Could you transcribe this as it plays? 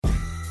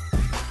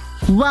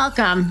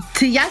Welcome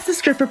to Yes the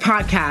Stripper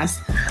Podcast,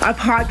 a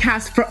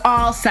podcast for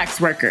all sex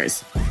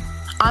workers.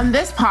 On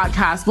this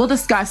podcast, we'll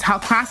discuss how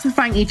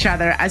classifying each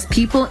other as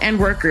people and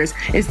workers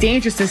is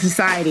dangerous to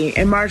society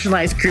and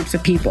marginalized groups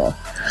of people.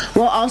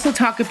 We'll also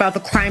talk about the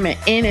climate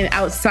in and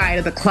outside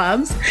of the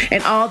clubs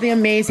and all the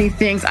amazing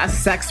things us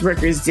sex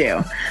workers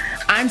do.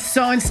 I'm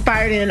so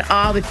inspired and in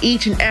awe with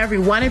each and every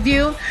one of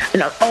you,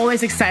 and I'm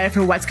always excited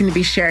for what's going to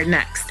be shared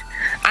next.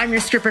 I'm your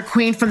stripper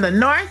queen from the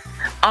north,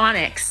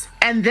 Onyx,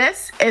 and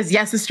this is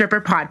Yes the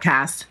Stripper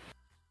Podcast.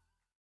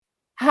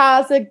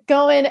 How's it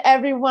going,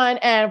 everyone?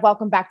 And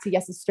welcome back to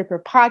Yes the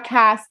Stripper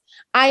Podcast.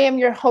 I am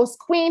your host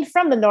queen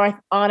from the north,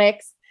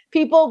 Onyx.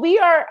 People, we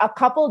are a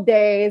couple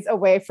days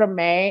away from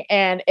May,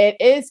 and it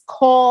is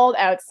cold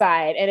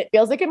outside, and it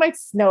feels like it might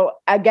snow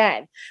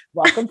again.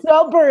 Welcome to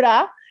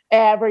Alberta,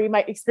 where you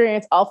might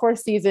experience all four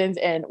seasons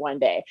in one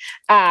day.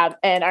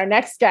 And our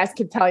next guest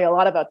can tell you a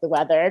lot about the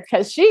weather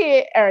because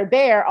they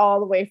are all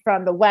the way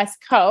from the West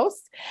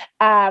Coast.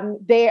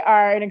 They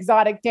are an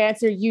exotic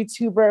dancer,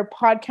 YouTuber,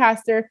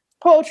 podcaster,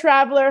 pole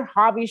traveler,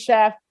 hobby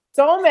chef,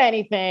 so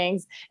many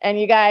things. And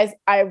you guys,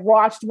 I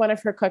watched one of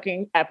her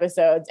cooking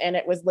episodes and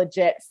it was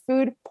legit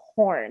food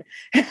porn.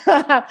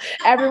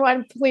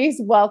 Everyone, please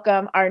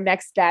welcome our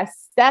next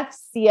guest, Steph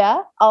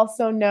Sia,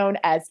 also known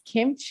as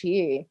Kim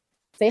Chi.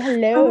 Say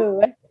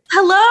hello.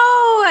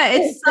 Hello.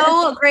 It's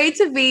so great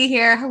to be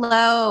here.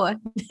 Hello.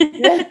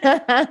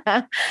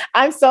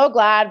 I'm so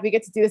glad we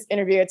get to do this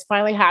interview. It's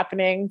finally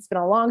happening. It's been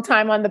a long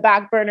time on the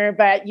back burner,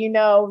 but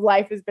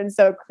life has been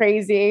so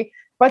crazy.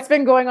 What's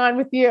been going on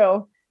with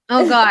you?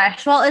 Oh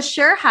gosh. Well, it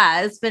sure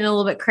has been a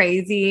little bit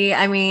crazy.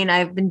 I mean,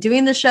 I've been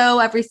doing the show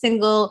every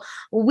single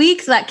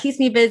week, so that keeps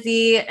me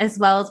busy, as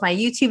well as my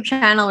YouTube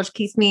channel, which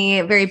keeps me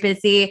very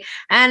busy.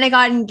 And I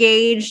got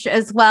engaged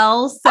as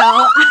well.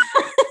 So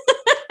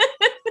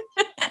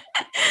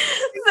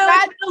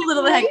That's a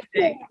little bit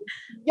hectic.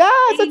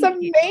 Yes, it's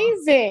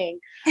amazing.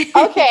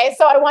 Okay,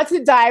 so I want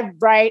to dive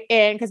right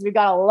in because we've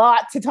got a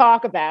lot to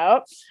talk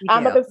about.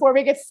 But before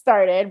we get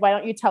started, why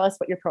don't you tell us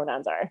what your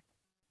pronouns are?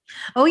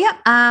 Oh,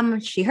 yeah.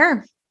 She,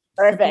 her.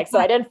 Perfect. So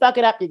I didn't fuck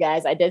it up, you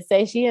guys. I did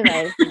say she and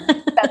I.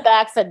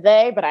 Setbacks said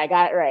they, but I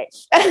got it right.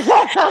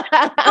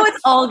 Oh,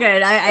 it's all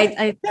good.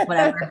 I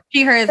whatever.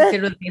 She, her is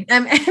good with me.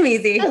 I'm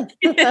easy.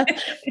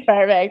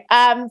 Perfect.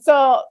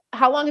 So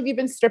how long have you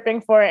been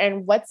stripping for,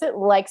 and what's it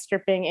like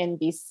stripping in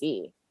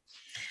BC?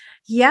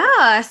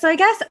 Yeah. So I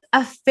guess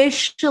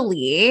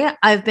officially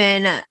I've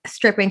been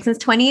stripping since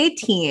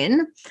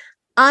 2018.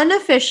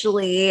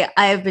 Unofficially,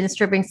 I've been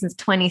stripping since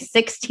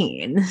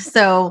 2016.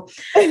 So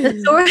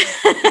the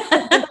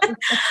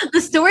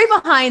story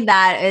behind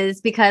that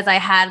is because I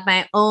had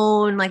my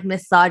own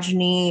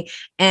misogyny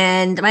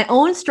and my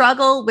own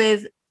struggle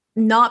with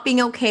not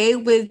being okay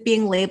with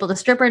being labeled a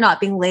stripper, not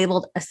being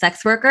labeled a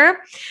sex worker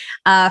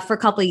for a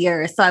couple of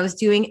years. So I was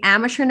doing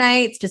amateur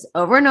nights just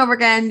over and over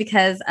again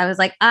because I was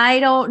like, I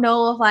don't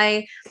know if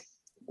I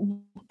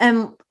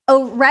am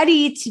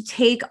ready to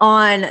take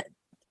on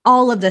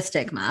all of the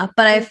stigma,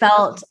 but I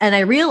felt and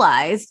I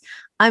realized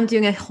I'm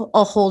doing a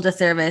whole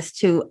disservice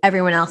to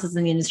everyone else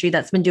in the industry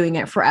that's been doing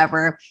it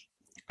forever.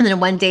 And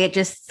then one day it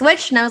just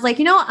switched and I was like,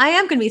 I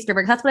am going to be a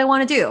stripper because that's what I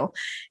want to do.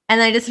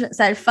 And I just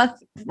said, fuck.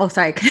 Oh,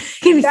 sorry.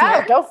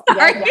 Yeah, go for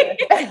sorry.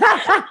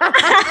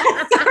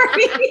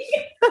 Sorry.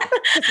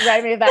 Just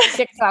remind me of that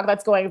TikTok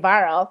that's going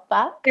viral.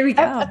 Fuck. Here we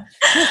go.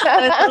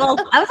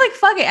 I was like,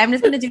 fuck it. I'm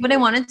just going to do what I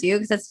want to do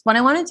because that's what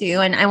I want to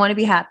do. And I want to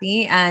be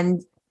happy.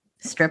 And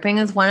stripping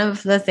is one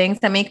of the things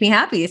that make me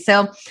happy.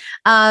 So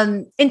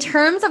in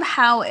terms of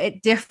how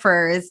it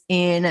differs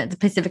in the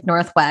Pacific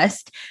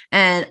Northwest,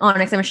 and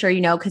Onyx, I'm sure you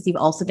know, because you've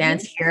also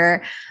danced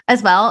here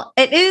as well,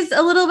 it is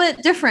a little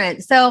bit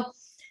different. So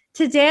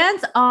to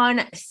dance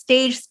on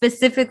stage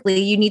specifically,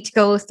 you need to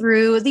go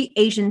through the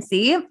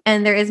agency,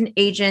 and there is an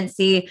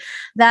agency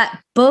that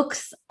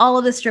books all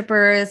of the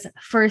strippers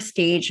for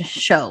stage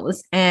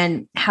shows.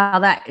 And how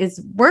that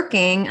is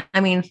working,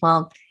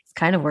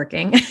 kind of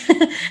working.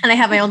 And I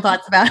have my own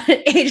thoughts about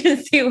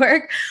agency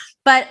work,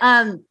 but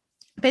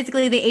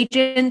basically the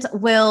agent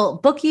will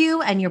book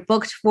you and you're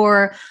booked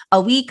for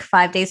a week,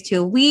 5 days to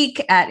a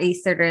week at a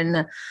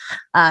certain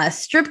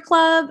strip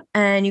club,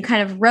 and you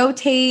kind of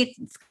rotate.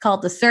 It's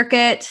called the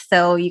circuit.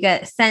 So you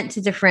get sent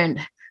to different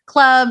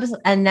clubs,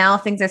 and now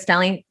things are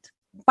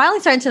finally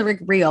starting to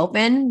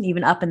reopen,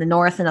 even up in the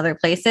north and other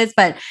places.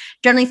 But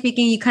generally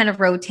speaking, you kind of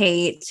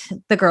rotate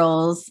the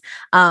girls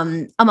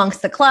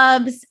amongst the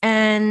clubs.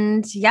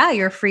 And yeah,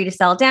 you're free to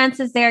sell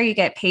dances there. You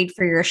get paid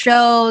for your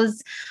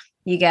shows.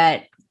 You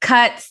get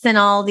cuts and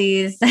all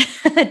these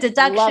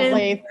deductions.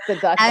 Lovely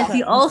deductions. As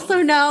you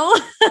also know.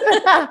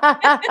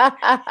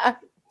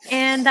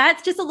 And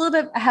that's just a little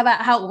bit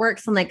about how it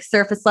works on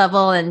surface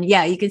level. And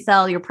yeah, you can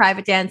sell your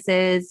private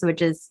dances,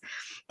 which is,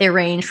 they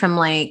range from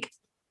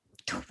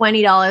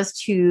 $20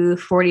 to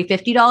 $40,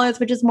 $50,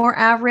 which is more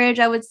average,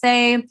 I would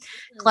say.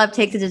 Club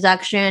takes a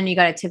deduction. You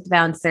got to tip the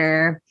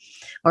bouncer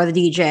or the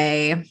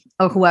DJ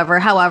or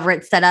however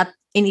it's set up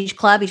in each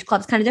club. Each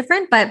club's kind of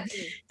different, but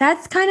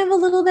that's kind of a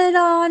little bit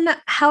on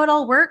how it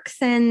all works.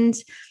 And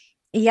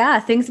Yeah,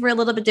 things were a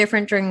little bit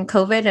different during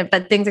COVID,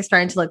 but things are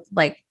starting to look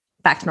like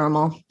back to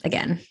normal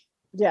again.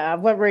 Yeah.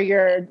 What were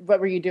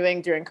you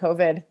doing during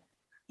COVID?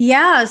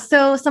 Yeah,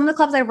 so some of the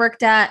clubs I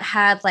worked at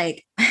had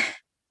like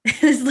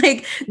this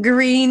like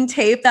green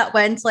tape that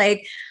went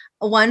like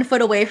 1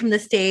 foot away from the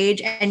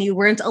stage, and you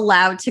weren't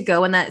allowed to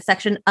go in that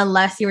section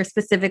unless you were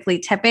specifically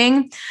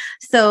tipping.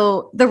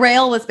 So the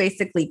rail was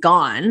basically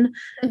gone.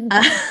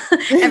 Uh,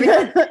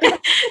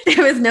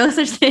 there was no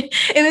such thing.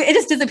 It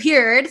just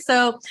disappeared.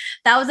 So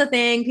that was a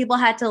thing. People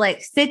had to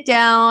like sit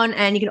down,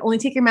 and you could only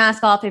take your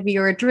mask off if you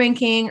were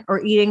drinking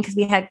or eating, because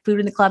we had food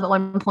in the club at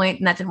one point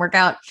and that didn't work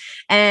out.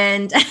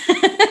 And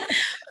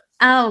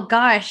oh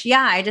gosh,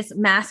 yeah, I just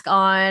mask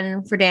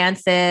on for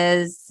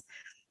dances,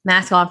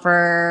 mask on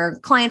for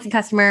clients and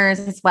customers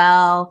as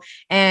well.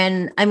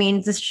 And I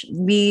mean,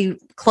 we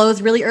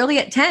closed really early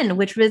at 10,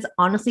 which was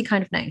honestly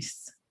kind of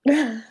nice.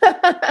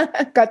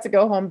 Got to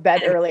go home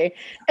bed early.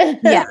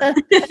 Yeah.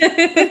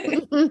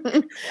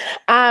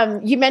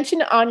 You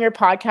mentioned on your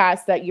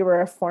podcast that you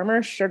were a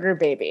former sugar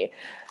baby.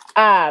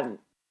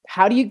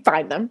 How do you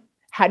find them?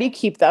 How do you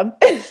keep them?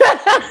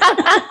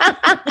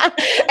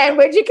 And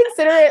would you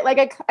consider it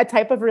like a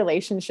type of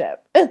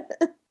relationship?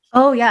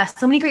 Oh, yeah.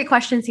 So many great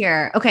questions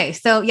here. Okay.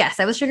 So, yes,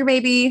 I was sugar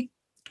baby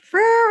for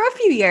a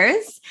few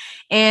years.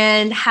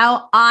 And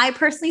how I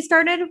personally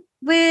started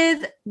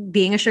with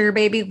being a sugar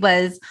baby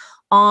was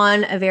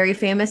on a very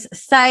famous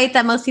site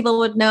that most people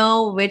would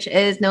know, which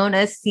is known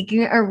as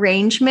Seeking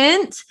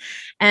Arrangement.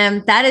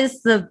 And that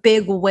is the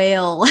big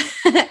whale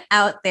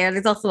out there.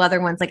 There's also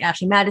other ones like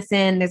Ashley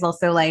Madison. There's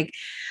also like,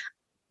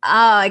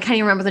 I can't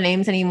even remember the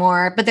names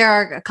anymore, but there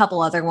are a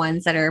couple other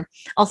ones that are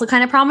also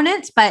kind of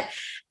prominent. But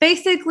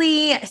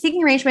basically,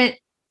 Seeking Arrangement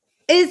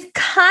is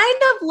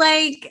kind of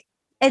like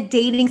a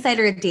dating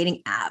site or a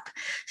dating app.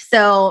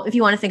 So if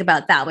you want to think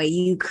about it that way,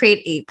 you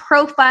create a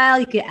profile,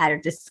 you could add a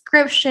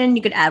description,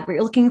 you could add what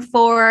you're looking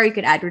for, you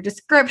could add your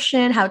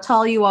description, how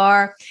tall you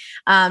are,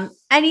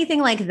 anything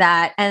like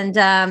that. And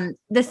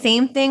the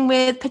same thing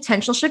with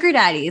potential sugar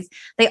daddies.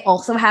 They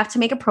also have to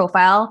make a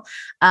profile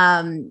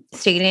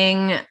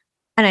stating,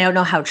 and I don't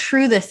know how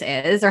true this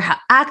is or how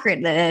accurate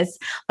it is,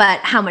 but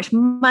how much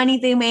money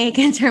they make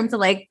in terms of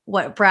like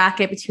what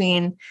bracket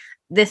between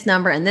this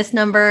number and this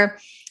number.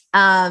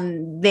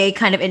 They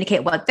kind of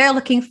indicate what they're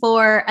looking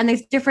for. And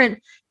there's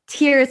different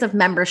tiers of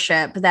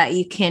membership that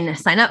you can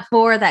sign up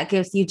for that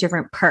gives you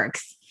different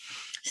perks.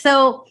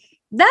 So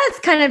that's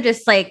kind of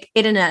just like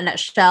it in a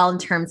nutshell in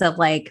terms of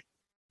like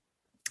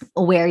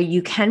where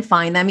you can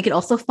find them. You can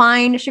also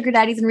find sugar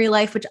daddies in real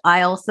life, which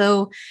I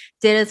also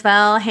did as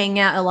well, hang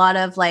out a lot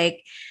of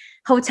like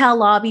hotel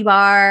lobby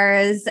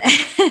bars,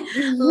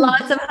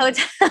 lots of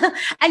hotel,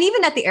 and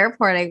even at the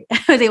airport, I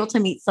was able to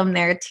meet some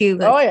there too.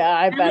 Oh yeah,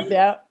 I bet.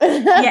 Yeah.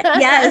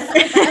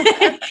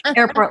 Yes.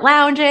 Airport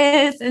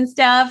lounges and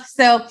stuff.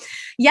 So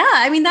yeah,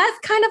 I mean, that's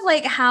kind of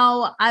like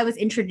how I was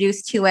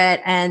introduced to it.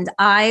 And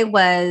I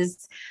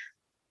was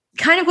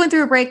kind of going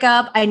through a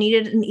breakup. I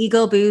needed an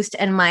ego boost.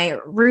 And my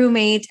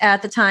roommate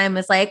at the time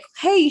was like,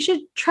 hey, you should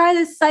try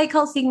this site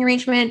called Seeking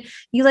Arrangement.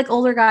 You like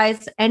older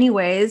guys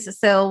anyways.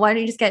 So why don't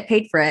you just get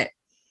paid for it?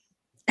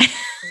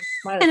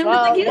 Might as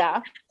well, like,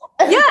 yeah,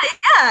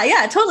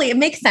 totally. It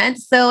makes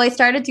sense. So I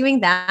started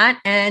doing that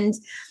and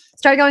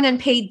started going on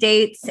paid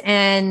dates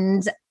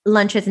and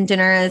lunches and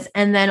dinners.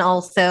 And then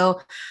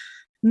also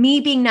me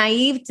being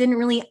naive, didn't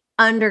really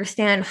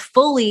understand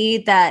fully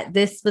that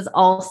this was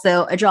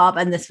also a job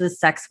and this was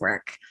sex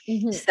work.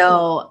 Mm-hmm.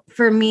 So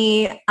for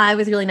me, I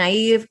was really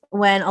naive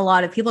when a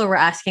lot of people were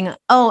asking,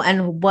 oh,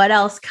 and what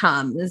else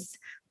comes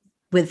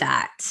with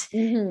that?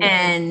 Mm-hmm.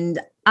 And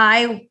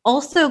I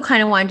also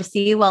kind of wanted to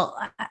see, well,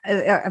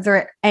 are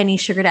there any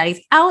sugar daddies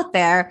out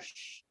there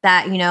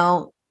that, you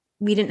know,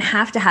 we didn't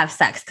have to have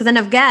sex? Because then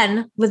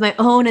again, with my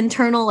own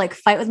internal like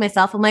fight with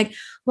myself, I'm like,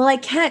 well, I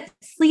can't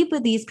sleep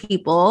with these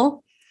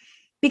people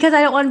because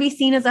I don't want to be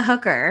seen as a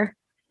hooker.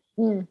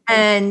 Mm-hmm.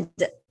 And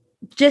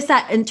just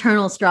that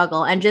internal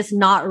struggle and just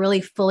not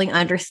really fully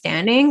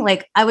understanding.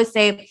 Like I would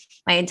say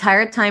my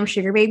entire time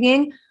sugar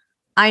babying,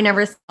 I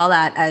never saw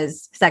that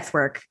as sex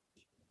work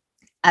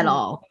at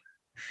all.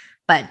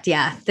 But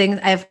yeah,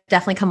 I've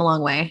definitely come a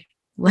long way.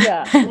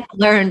 Yeah.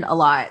 Learned a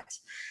lot.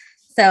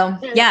 So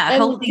yeah,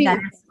 hopefully that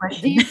answers the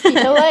question. Do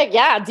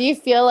you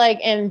feel like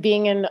in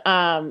being in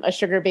a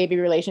sugar baby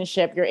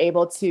relationship, you're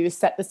able to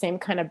set the same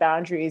kind of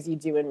boundaries you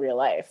do in real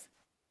life?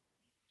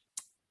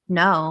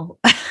 No.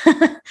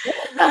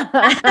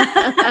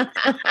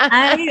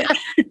 I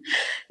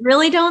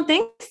really don't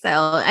think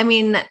so. I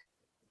mean,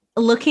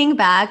 looking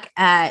back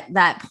at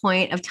that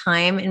point of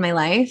time in my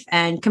life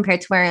and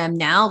compared to where I am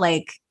now,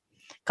 like,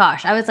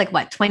 gosh, I was like,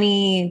 what,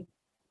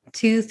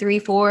 22, 3,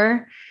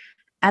 4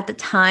 at the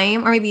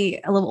time, or maybe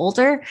a little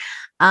older.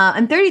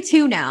 I'm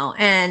 32 now,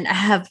 and I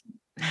have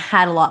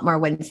had a lot more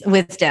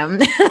wisdom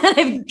that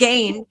I've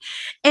gained.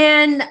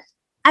 And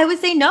I would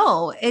say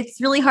no,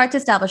 it's really hard to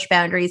establish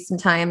boundaries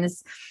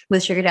sometimes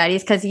with sugar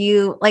daddies because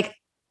you like,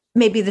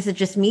 maybe this is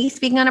just me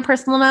speaking on a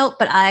personal note,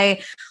 but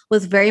I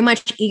was very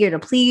much eager to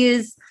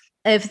please.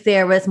 if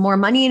there was more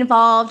money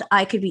involved,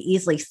 I could be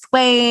easily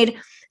swayed.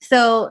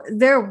 So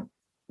there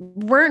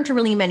weren't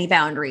really many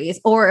boundaries,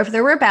 or if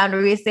there were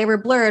boundaries, they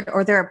were blurred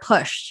or they're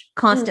pushed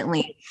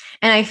constantly.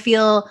 And I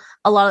feel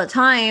a lot of the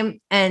time,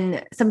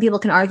 and some people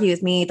can argue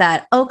with me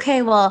that,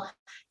 okay, well,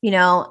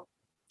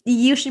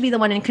 you should be the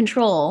one in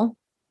control,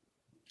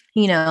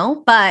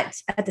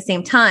 but at the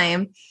same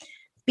time,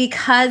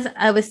 because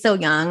I was so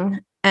young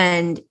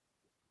and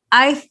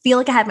I feel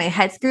like I had my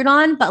head screwed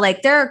on, but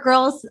like there are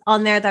girls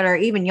on there that are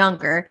even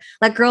younger,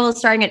 like girls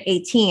starting at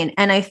 18.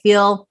 And I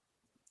feel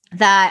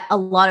that a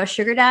lot of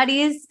sugar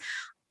daddies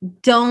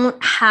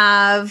don't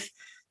have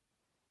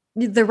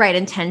the right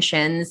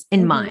intentions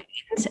in mind.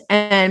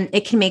 And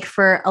it can make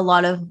for a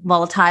lot of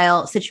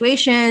volatile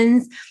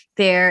situations.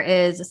 There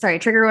is,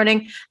 trigger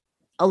warning,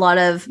 a lot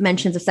of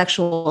mentions of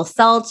sexual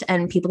assault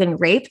and people getting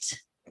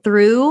raped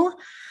through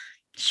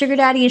sugar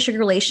daddy and sugar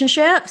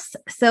relationships.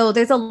 So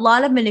there's a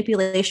lot of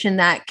manipulation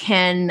that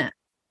can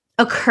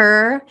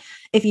occur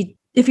if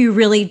you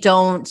really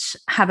don't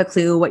have a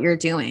clue what you're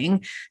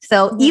doing.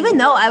 So even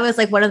though I was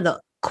like one of the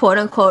quote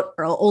unquote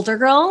older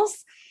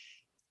girls,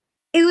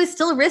 it was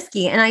still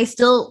risky. And I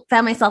still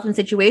found myself in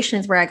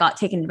situations where I got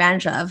taken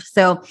advantage of.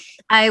 So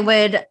I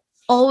would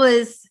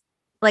always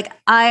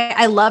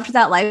I loved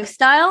that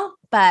lifestyle,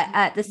 but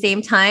at the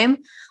same time,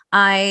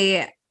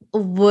 I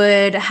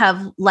would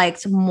have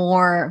liked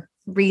more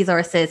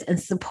resources and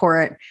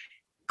support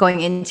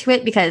going into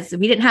it, because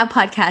we didn't have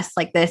podcasts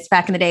like this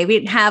back in the day. We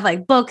didn't have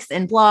like books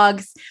and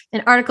blogs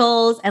and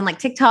articles and like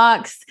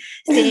TikToks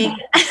saying,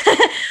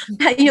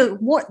 giving you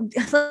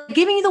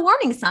the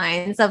warning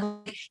signs of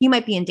you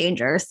might be in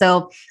danger.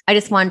 So I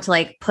just wanted to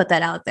like put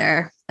that out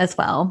there as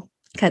well,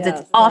 because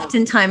it's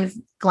oftentimes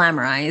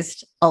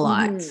glamorized a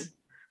lot.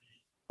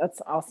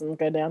 That's awesome.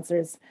 Good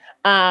answers.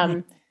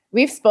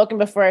 We've spoken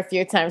before a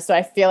few times, so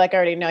I feel like I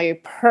already know you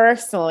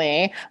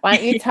personally. Why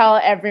don't you tell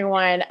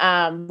everyone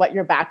what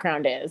your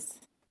background is?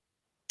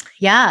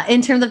 Yeah,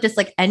 in terms of just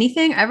like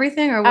anything,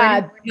 everything, or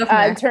where do you go from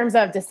there? In terms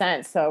of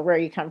descent, so where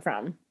you come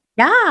from.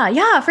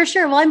 Yeah, for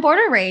sure. Well, I'm born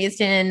and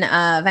raised in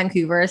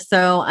Vancouver,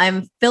 so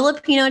I'm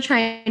Filipino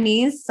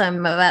Chinese. So I'm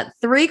about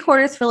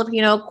 3/4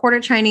 Filipino, quarter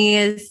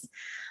Chinese,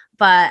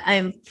 but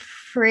I'm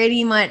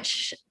pretty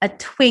much a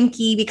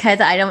Twinkie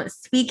because I don't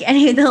speak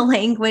any of the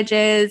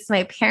languages.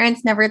 My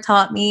parents never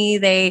taught me.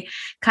 They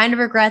kind of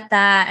regret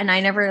that. And I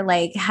never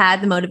like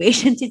had the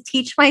motivation to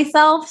teach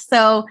myself.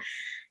 So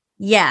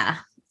yeah.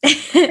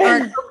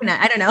 Or coconut.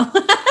 I don't know.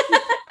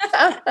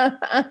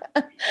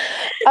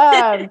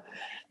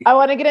 I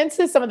want to get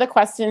into some of the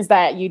questions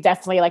that you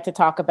definitely like to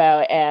talk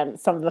about and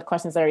some of the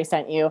questions I already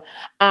sent you.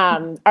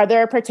 Are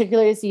there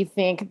particulars you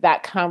think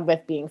that come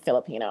with being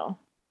Filipino?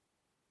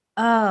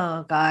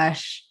 Oh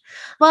gosh.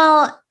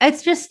 Well,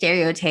 it's just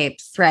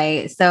stereotypes,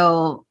 right?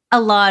 So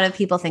a lot of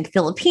people think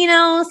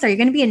Filipino, so you're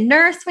going to be a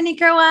nurse when you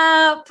grow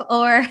up,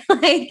 or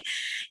like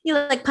you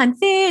like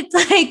pancit,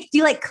 like do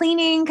you like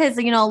cleaning? Because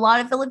a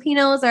lot of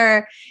Filipinos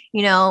are,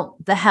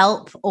 the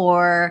help,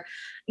 or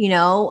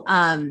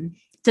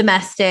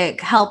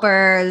domestic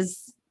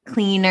helpers,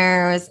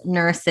 cleaners,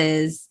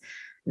 nurses.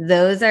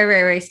 Those are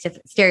very, very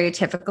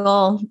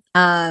stereotypical.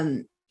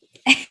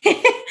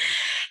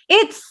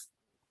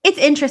 It's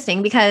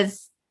interesting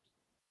because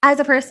as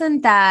a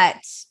person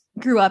that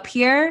grew up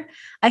here,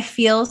 I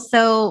feel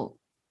so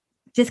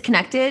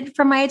disconnected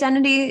from my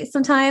identity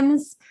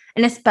sometimes,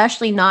 and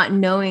especially not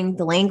knowing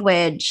the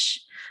language,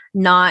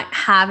 not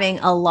having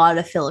a lot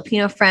of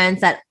Filipino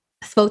friends that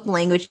spoke the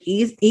language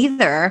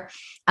either.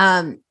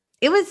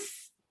 It was,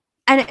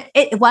 and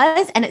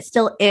it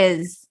still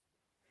is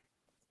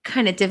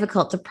kind of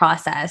difficult to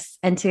process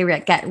and to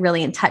get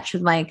really in touch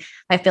with my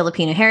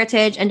Filipino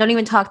heritage. And don't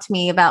even talk to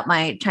me about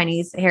my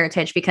Chinese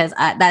heritage, because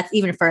that's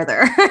even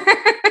further.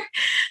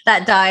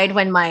 That died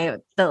when my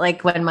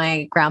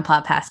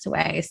grandpa passed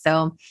away.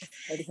 So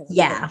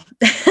yeah.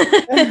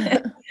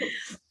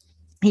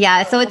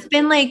 Yeah. So it's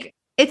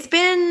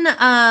been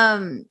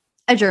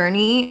a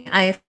journey.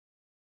 I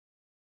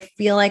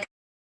feel like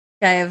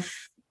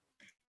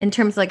in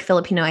terms of like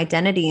Filipino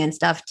identity and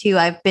stuff too,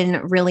 I've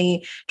been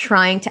really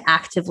trying to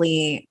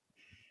actively,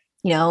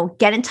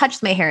 get in touch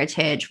with my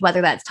heritage,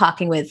 whether that's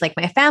talking with like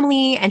my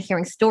family and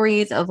hearing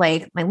stories of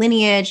like my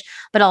lineage,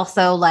 but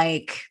also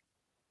like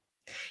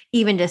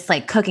even just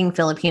like cooking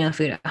Filipino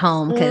food at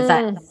home. Cause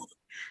that's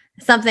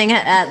something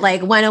that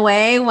like went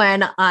away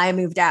when I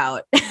moved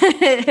out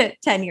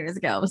 10 years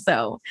ago.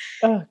 So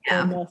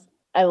yeah.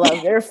 I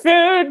love your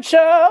food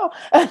show.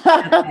 So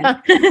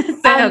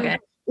good.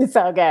 It's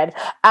so good.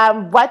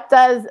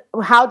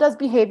 How does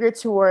behavior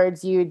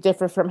towards you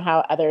differ from how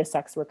other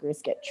sex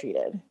workers get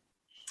treated?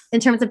 In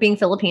terms of being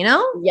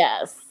Filipino?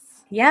 Yes.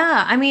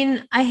 Yeah. I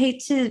mean, I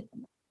hate to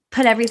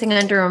put everything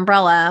under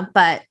umbrella,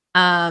 but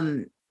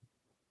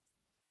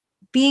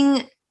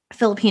being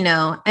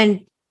Filipino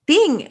and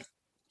being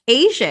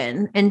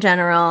Asian in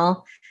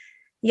general,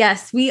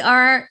 yes, we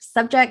are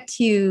subject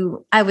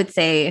to, I would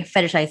say,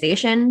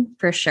 fetishization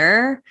for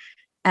sure.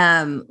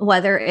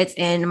 whether it's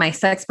in my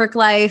sex work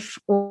life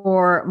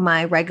or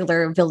my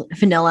regular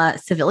vanilla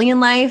civilian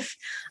life,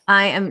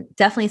 I am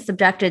definitely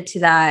subjected to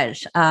that,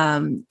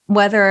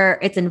 whether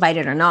it's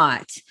invited or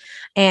not.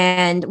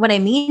 And what I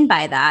mean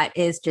by that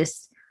is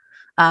just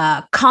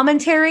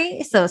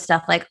commentary. So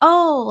stuff like,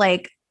 oh,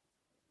 like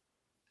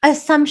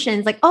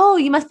assumptions, like, oh,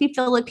 you must be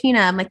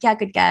Filipina. I'm like, yeah,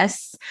 good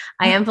guess.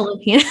 I am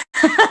Filipina.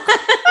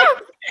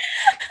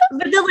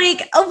 But they're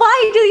like, oh,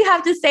 why do you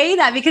have to say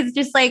that? Because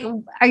just like,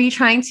 are you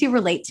trying to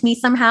relate to me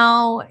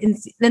somehow? And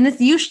then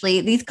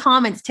these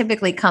comments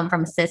typically come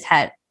from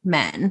cishet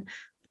men,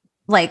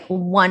 like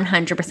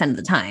 100% of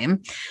the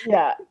time.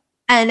 Yeah.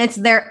 And it's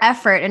their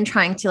effort in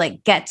trying to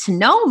like get to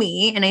know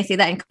me. And I say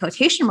that in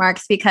quotation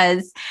marks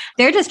because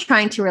they're just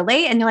trying to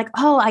relate. And you're like,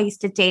 oh, I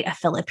used to date a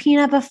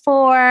Filipina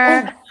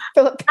before.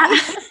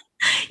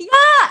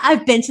 Yeah,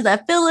 I've been to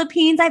the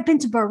Philippines. I've been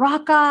to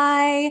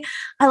Boracay.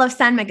 I love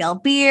San Miguel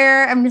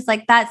beer. I'm just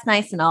like, that's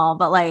nice and all,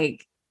 but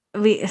like,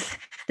 this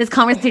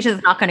conversation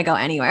is not going to go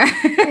anywhere.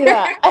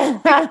 Yeah.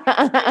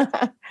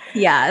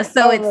 Yeah.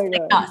 So it's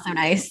like not so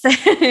nice.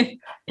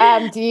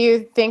 Do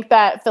you think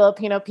that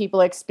Filipino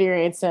people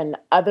experience an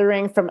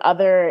othering from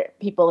other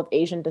people of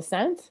Asian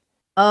descent?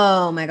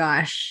 Oh my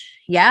gosh.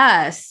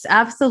 Yes,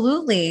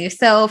 absolutely.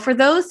 So for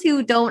those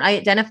who don't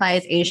identify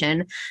as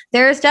Asian,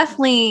 there's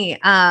definitely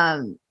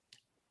an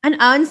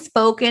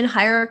unspoken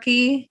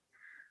hierarchy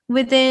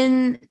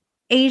within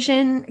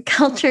Asian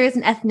cultures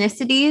and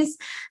ethnicities.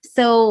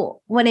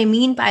 So what I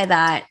mean by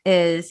that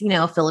is, you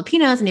know,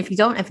 Filipinos, and if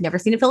you've never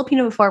seen a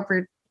Filipino before,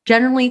 we're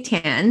generally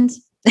tanned.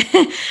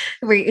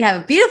 We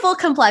have a beautiful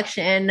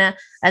complexion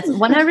that's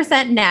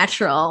 100%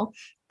 natural.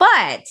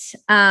 But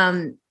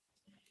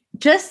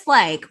just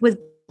like with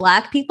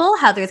Black people,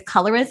 how there's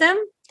colorism,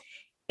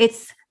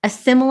 it's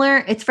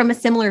from a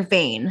similar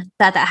vein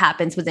that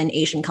happens within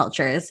Asian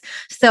cultures.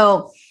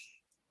 So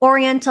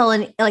Oriental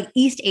and like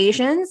East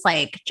Asians,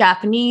 like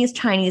Japanese,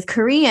 Chinese,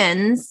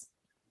 Koreans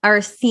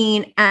are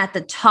seen at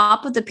the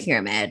top of the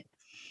pyramid.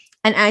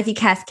 And as you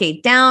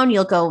cascade down,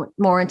 you'll go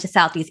more into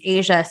Southeast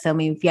Asia. So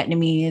maybe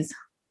Vietnamese,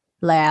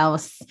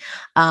 Laos,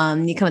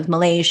 you come with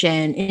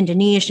Malaysian,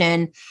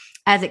 Indonesian.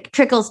 As it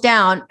trickles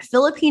down,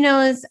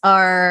 Filipinos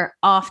are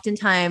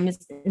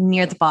oftentimes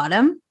near the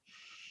bottom.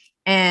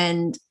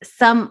 And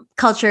some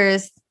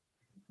cultures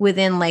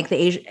within like the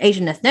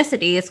Asian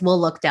ethnicities will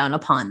look down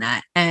upon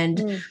that.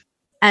 And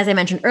as I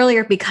mentioned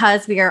earlier,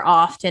 because we are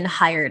often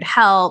hired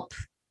help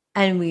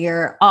and we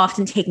are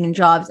often taking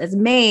jobs as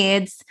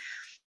maids,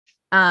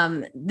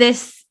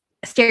 this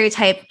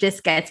stereotype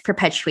just gets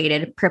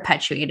perpetuated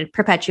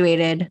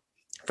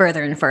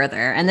further and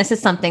further. And this is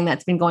something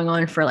that's been going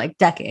on for like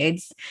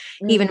decades,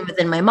 even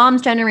within my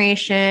mom's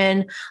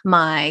generation,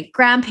 my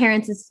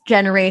grandparents'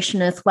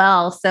 generation as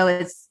well. So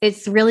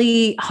it's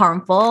really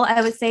harmful,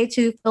 I would say,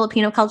 to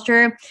Filipino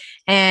culture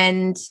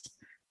and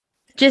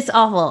just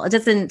awful. It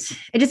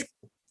just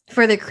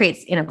further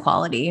creates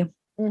inequality.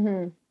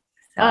 Mm-hmm.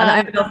 So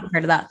I don't know if you've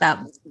heard about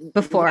that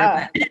before.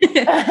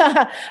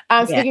 Yeah.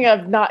 Speaking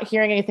of not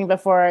hearing anything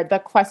before, the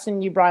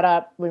question you brought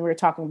up when we were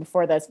talking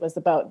before this was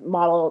about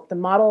the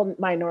model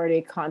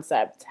minority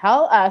concept.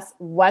 Tell us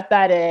what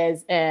that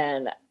is,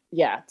 and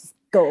just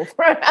go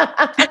for it.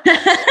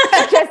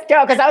 Just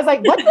go, because I was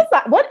like, what is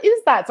that? What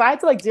is that? So I had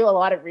to like do a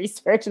lot of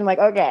research and I'm like,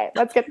 okay,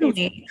 let's get these.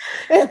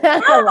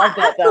 I love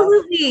that though.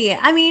 Absolutely.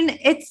 I mean,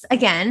 it's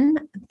again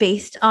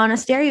based on a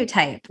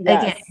stereotype.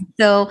 Yes. Again,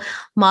 so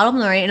model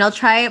minority, and I'll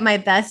try my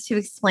best to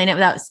explain it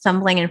without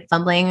stumbling and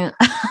fumbling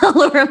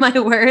all over my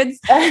words.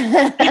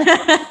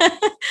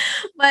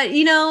 But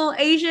you know,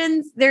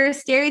 Asians, they're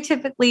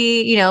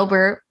stereotypically, you know,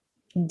 we're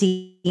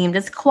deemed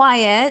as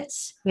quiet.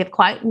 We have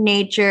quiet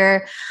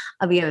nature.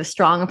 We have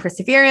strong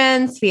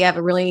perseverance. We have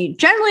a really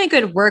generally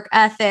good work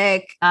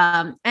ethic.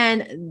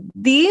 And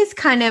these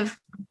kind of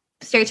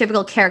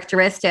stereotypical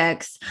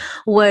characteristics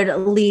would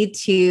lead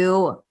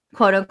to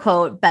quote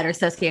unquote better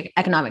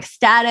socioeconomic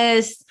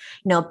status,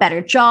 you know,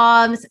 better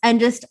jobs, and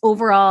just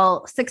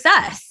overall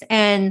success.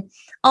 And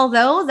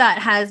although that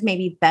has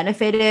maybe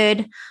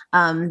benefited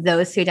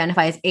those who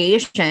identify as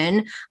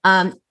Asian,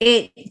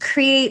 it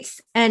creates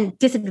and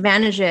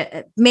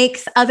it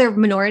makes other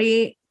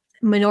minorities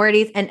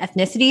and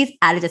ethnicities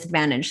at a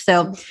disadvantage.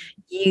 So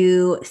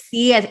you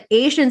see as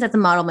Asians as a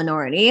model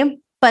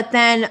minority, but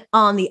then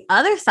on the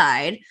other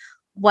side,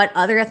 what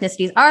other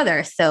ethnicities are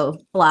there? So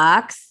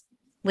Blacks,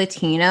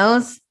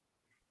 Latinos,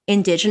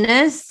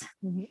 Indigenous,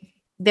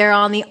 they're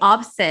on the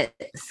opposite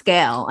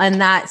scale.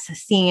 And that's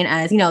seen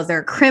as, you know,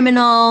 they're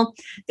criminal,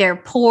 they're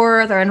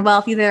poor, they're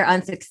unwealthy, they're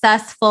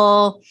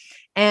unsuccessful.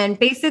 And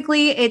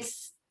basically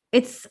it's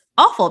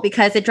awful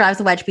because it drives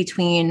a wedge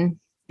between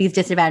these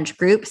disadvantaged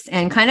groups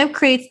and kind of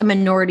creates a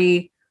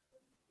minority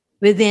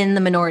within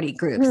the minority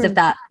groups, if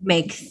that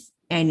makes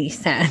any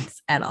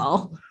sense at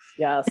all.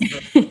 Yes.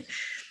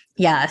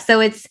 Yeah. So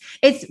it's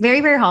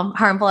very, very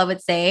harmful, I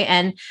would say.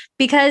 And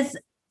because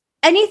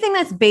anything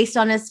that's based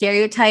on a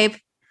stereotype,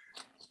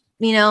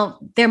 you know,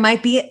 there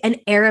might be an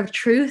air of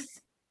truth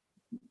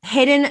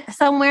hidden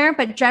somewhere,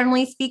 but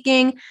generally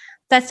speaking,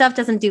 that stuff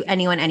doesn't do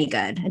anyone any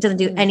good. It doesn't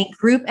do any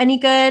group any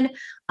good,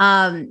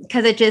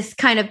 because it just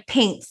kind of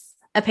paints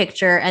a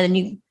picture, and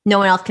then no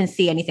one else can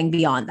see anything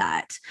beyond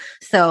that.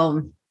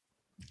 So,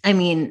 I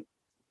mean,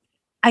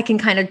 I can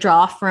kind of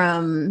draw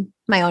from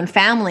my own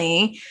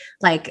family.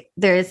 Like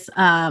there's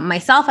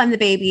myself, I'm the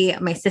baby,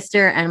 my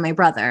sister, and my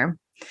brother.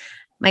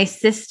 My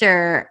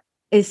sister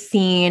is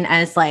seen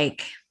as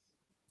like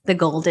the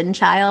golden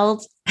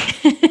child.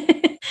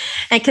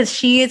 And because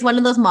she is one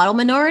of those model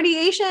minority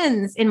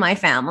Asians in my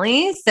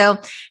family. So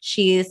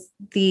she's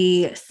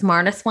the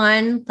smartest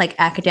one, like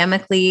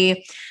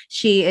academically.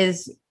 She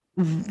is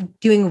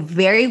doing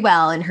very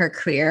well in her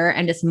career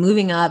and just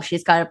moving up.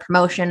 She's got a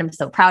promotion. I'm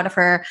so proud of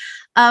her.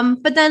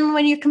 But then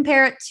when you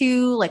compare it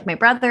to like my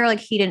brother, like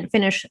he didn't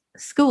finish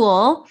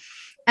school.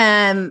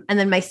 And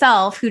then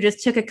myself, who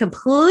just took a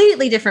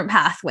completely different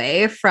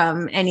pathway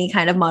from any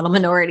kind of model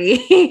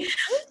minority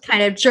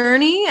kind of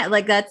journey.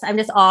 Like I'm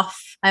just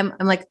off. I'm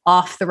like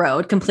off the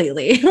road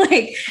completely.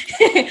 Like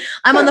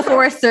I'm on the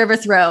Forest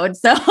Service road.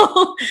 So,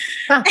 so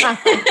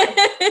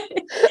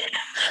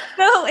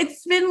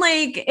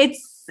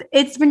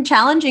it's been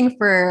challenging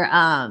for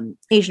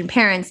Asian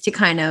parents to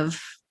kind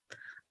of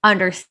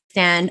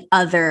understand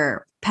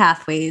other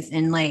pathways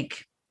in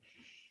like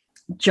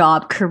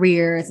job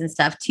careers and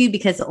stuff too,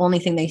 because the only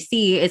thing they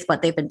see is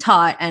what they've been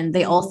taught, and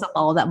they also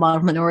follow that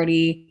model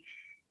minority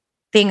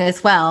thing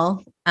as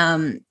well,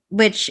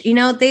 which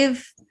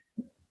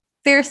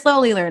they're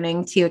slowly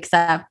learning to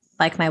accept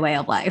like my way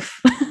of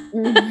life.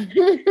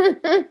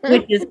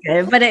 Which is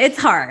good, but it's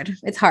hard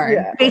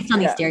based on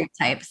these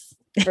stereotypes.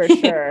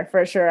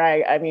 For sure.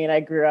 I mean,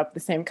 I grew up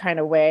the same kind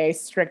of way,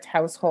 strict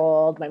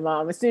household. My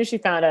mom, as soon as she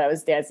found out I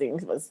was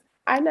dancing, was,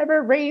 I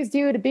never raised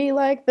you to be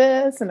like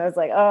this. And I was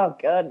like, oh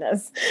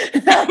goodness.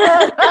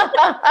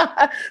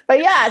 But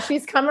yeah,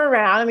 she's come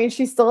around. I mean,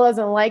 she still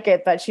doesn't like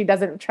it, but she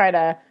doesn't try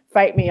to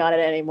fight me on it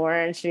anymore.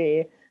 And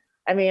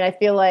I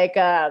feel like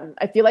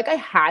I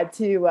had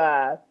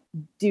to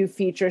do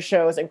feature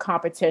shows and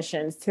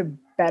competitions to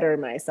better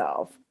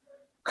myself.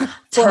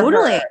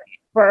 Totally.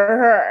 For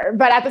her.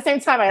 But at the same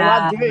time, I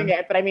love doing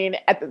it. But I mean,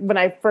 when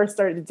I first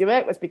started to do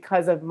it, was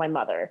because of my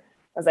mother.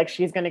 I was like,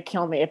 she's going to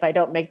kill me if I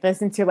don't make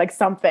this into like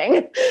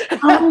something.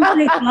 Oh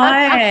my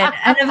God.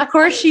 And of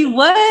course she would.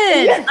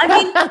 Yeah. I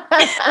mean,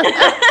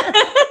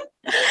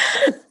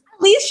 at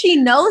least she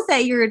knows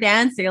that you're a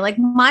dancer. Like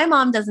my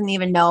mom doesn't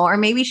even know, or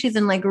maybe she's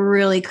in like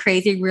really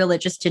crazy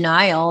religious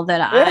denial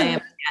that I am.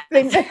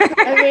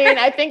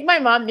 I think my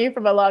mom knew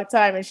from a long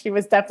time, and she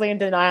was definitely in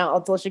denial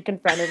until she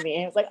confronted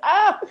me. I was like,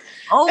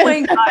 oh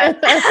my God.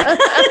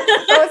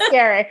 So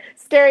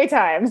scary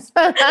times.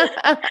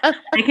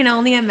 I can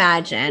only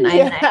imagine.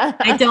 Yeah.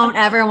 I don't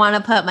ever want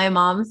to put my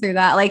mom through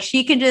that. Like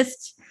she can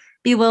just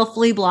be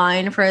willfully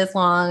blind for as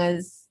long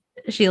as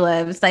she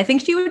lives. I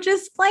think she would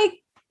just like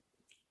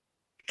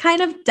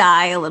kind of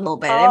die a little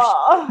bit.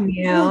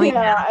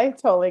 I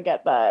totally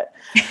get that.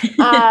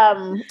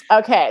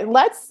 Okay,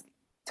 let's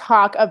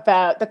talk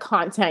about the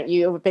content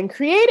you've been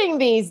creating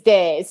these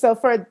days. So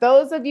for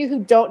those of you who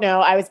don't know,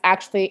 I was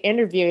actually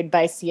interviewed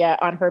by Sia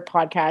on her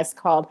podcast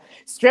called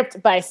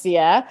Stripped by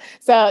Sia.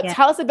 So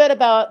tell us a bit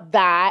about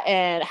that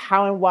and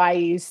how and why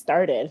you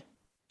started.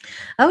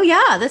 Oh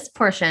yeah, this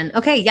portion.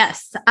 Okay,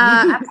 yes.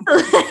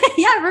 Absolutely.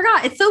 Yeah, I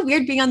forgot. It's so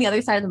weird being on the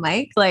other side of the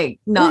mic, like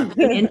not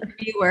being an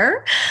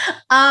interviewer.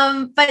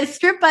 But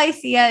Stripped by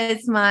Sia is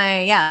it's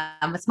my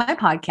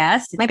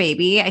podcast. It's my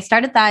baby. I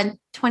started that in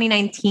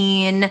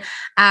 2019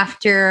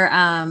 after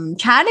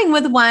chatting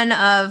with one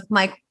of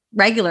my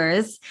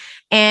regulars,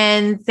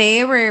 and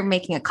they were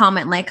making a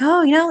comment like,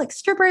 oh, like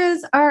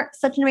strippers are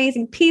such an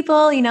amazing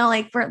people,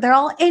 like they're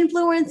all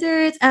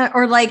influencers,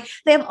 or like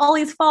they have all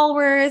these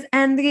followers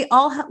and they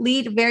all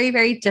lead very,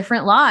 very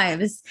different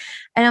lives.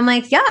 And I'm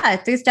like, yeah,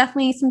 there's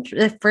definitely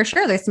for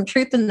sure, there's some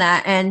truth in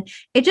that. And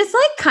it just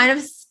like kind of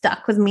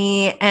stuck with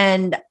me.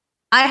 And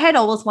I had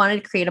always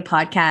wanted to create a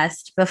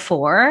podcast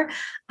before.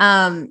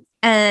 And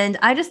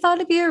I just thought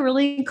it'd be a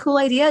really cool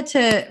idea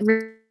to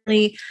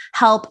really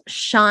help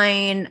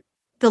shine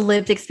the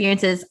lived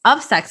experiences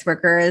of sex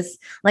workers,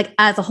 like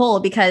as a whole,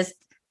 because,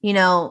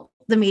 the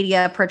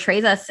media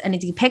portrays us and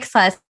it depicts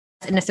us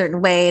in a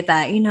certain way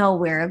that,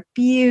 we're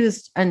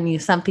abused.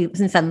 And some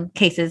people, in some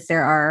cases,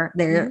 there are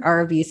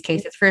abuse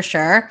cases for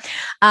sure.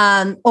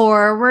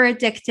 Or we're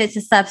addicted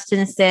to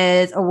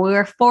substances, or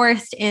we're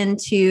forced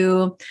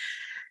into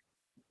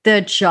the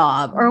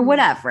job or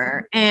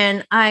whatever.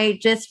 And I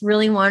just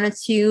really wanted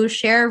to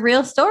share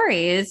real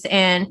stories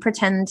and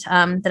pretend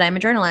that I'm a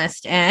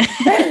journalist. And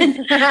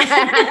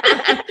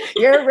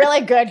you're a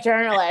really good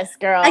journalist,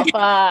 girl.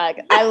 Fuck.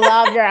 I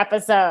love your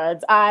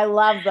episodes. I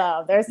love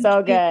them. They're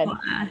so good.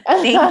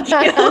 Thank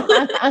you.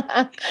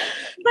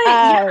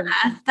 But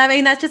I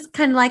mean, that's just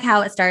kind of like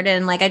how it started.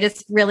 And like, I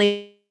just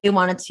really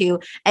wanted to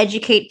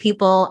educate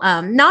people,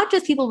 not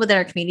just people within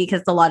our community,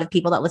 because a lot of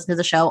people that listen to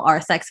the show are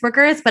sex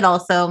workers, but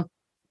also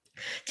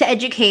to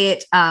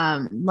educate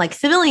like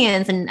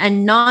civilians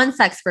and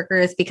non-sex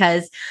workers,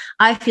 because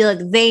I feel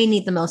like they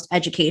need the most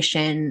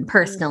education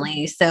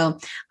personally. So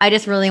I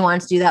just really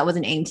wanted to do that with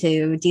an aim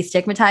to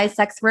destigmatize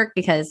sex work,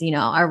 because, you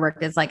know, our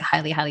work is like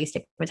highly, highly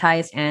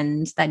stigmatized,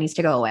 and that needs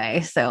to go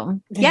away. So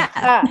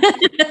yeah.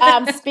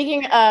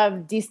 Speaking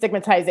of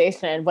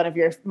destigmatization,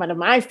 one of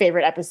my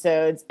favorite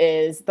episodes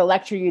is the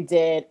lecture you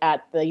did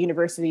at the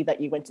university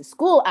that you went to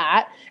school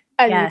at.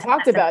 And you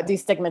talked about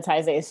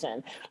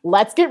destigmatization.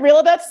 Let's get real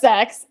about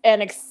sex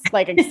and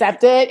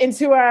accept it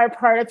into our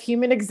part of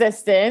human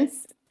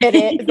existence. It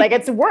is like,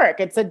 it's work,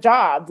 it's a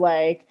job.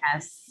 Like,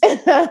 yes, 100%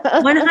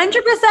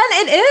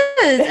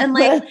 it is. And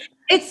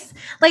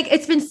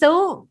it's been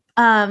so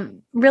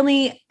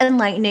really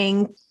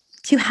enlightening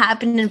to have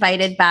been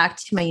invited back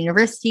to my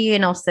university,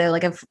 and also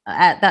like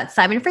at that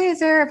Simon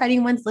Fraser, if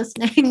anyone's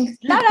listening,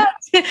 shout out,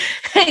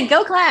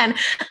 go Clan.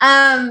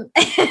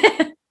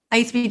 I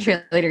used to be a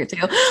cheerleader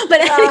too,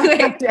 but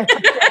anyway.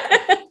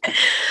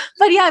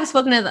 But yeah, I've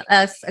spoken to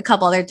a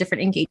couple other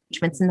different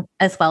engagements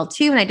as well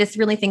too. And I just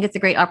really think it's a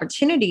great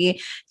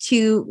opportunity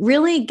to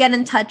really get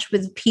in touch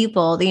with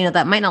people, you know,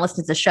 that might not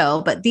listen to the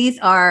show, but these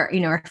are, you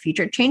know, our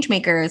future change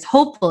makers,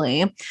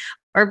 hopefully,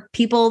 or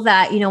people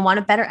that, you know, want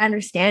a better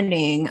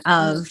understanding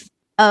of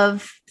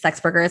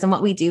sex workers and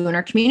what we do in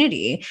our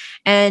community.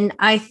 And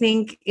I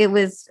think it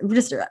was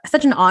just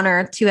such an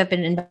honor to have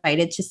been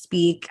invited to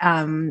speak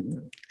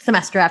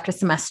semester after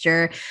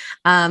semester.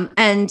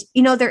 And,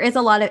 you know, there is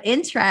a lot of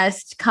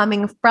interest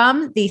coming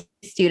from these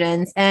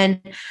students, and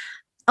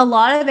a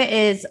lot of it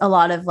is a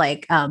lot of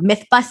like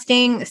myth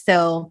busting.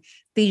 So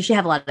they usually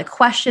have a lot of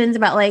questions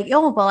about like,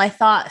 oh, well, I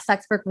thought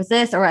sex work was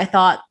this, or I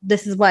thought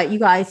this is what you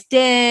guys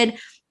did.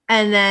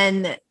 And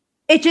then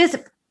it just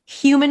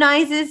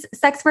humanizes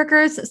sex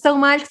workers so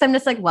much, because I'm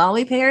just like, well,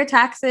 we pay our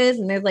taxes,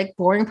 and there's like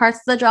boring parts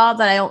of the job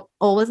that I don't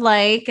always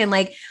like, and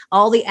like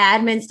all the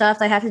admin stuff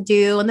that I have to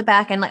do in the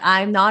back end, like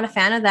I'm not a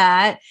fan of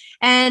that.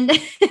 And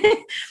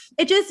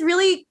it just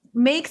really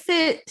makes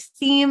it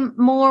seem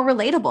more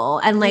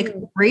relatable and like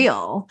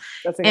real.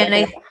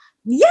 And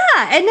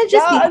and it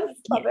just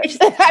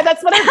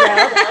that's what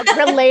I wrote.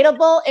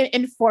 Relatable and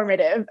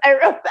informative. I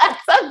wrote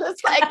that. So I'm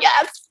just like,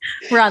 yes,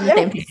 we're on the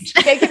same page.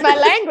 Taking my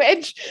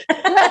language.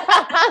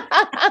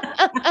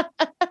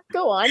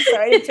 Go on.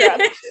 Sorry to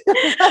interrupt. No,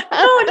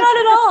 not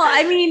at all.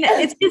 I mean,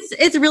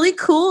 it's really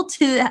cool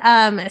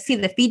to see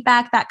the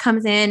feedback that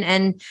comes in,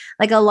 and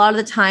like a lot of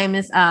the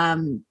times,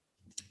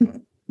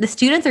 the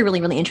students are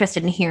really, really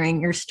interested in hearing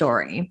your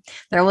story.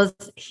 They're always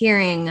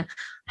hearing,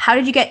 how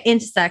did you get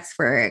into sex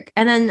work?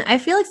 And then I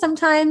feel like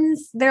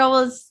sometimes they're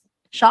always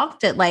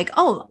shocked at like,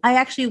 oh, I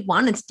actually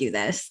wanted to do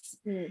this.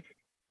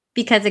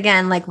 Because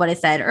again, like what I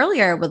said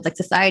earlier, with like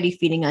society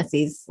feeding us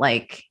these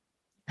like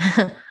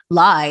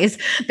lies,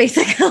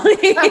 basically.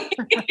 You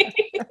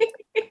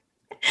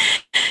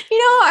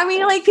know, I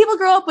mean, like people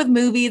grow up with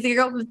movies, they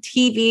grow up with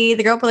TV,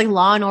 they grow up with like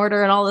Law and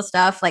Order and all this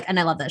stuff. Like, and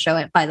I love that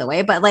show, by the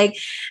way, but like,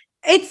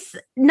 it's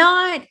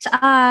not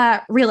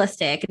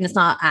realistic and it's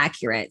not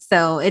accurate.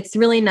 So it's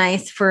really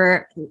nice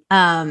for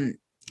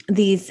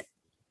these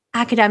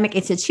academic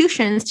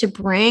institutions to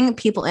bring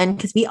people in,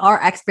 because we are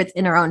experts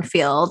in our own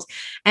field,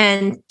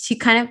 and to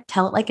kind of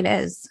tell it like it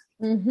is.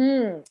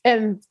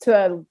 And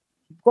to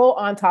go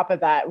on top of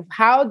that,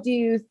 how do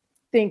you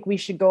think we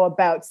should go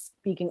about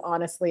speaking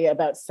honestly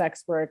about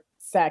sex work,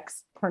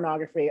 sex,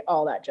 pornography,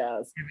 all that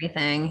jazz?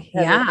 Everything.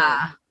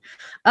 Yeah.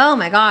 Oh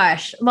my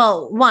gosh.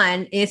 Well,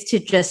 one is to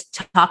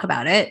just talk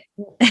about it.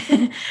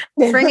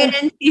 Bring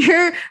it into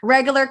your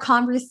regular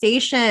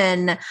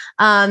conversation.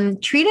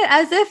 Treat it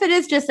as if it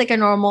is just like a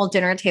normal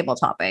dinner table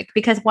topic,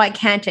 because why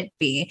can't it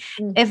be?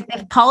 If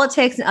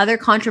politics and other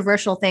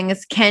controversial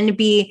things can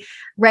be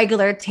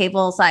regular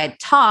tableside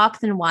talk,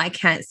 then why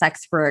can't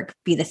sex work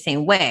be the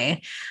same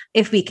way?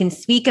 If we can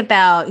speak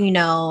about, you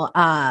know,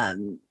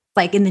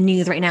 like in the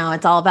news right now,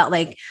 it's all about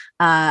like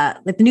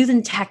the news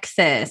in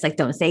Texas, like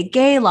don't say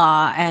gay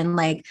law and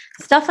like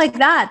stuff like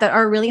that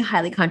are really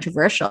highly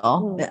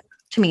controversial.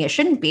 To me, it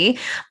shouldn't be,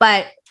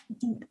 but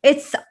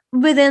it's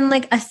within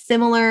like a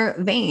similar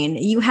vein.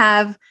 You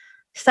have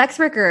sex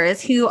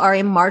workers who are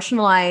a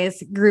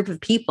marginalized group of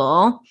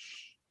people.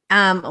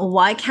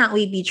 Why can't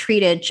we be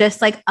treated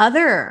just like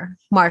other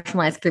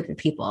marginalized group of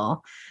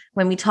people?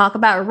 When we talk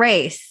about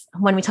race,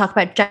 when we talk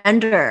about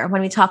gender,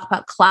 when we talk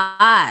about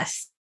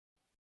class,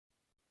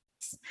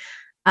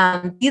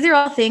 these are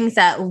all things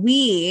that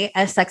we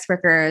as sex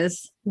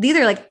workers, these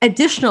are like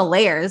additional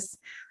layers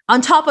on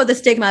top of the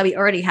stigma we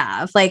already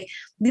have. Like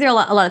these are a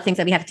lot of things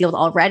that we have to deal with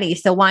already.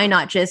 So why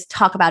not just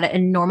talk about it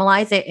and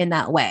normalize it in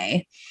that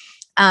way?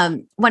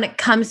 When it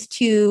comes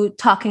to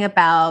talking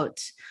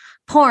about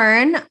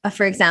porn,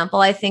 for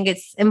example, I think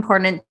it's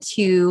important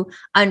to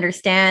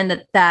understand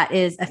that that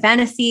is a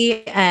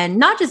fantasy, and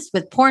not just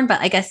with porn,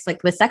 but I guess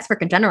like with sex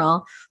work in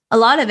general, a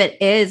lot of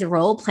it is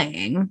role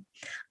playing.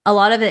 A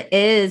lot of it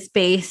is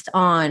based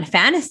on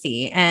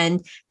fantasy,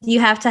 and you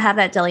have to have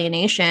that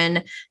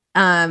delineation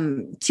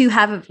to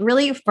have a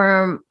really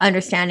firm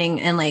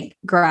understanding and like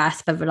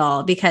grasp of it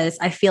all. Because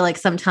I feel like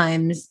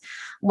sometimes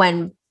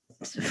when,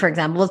 for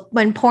example,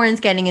 when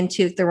porn's getting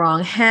into the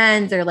wrong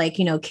hands, or like,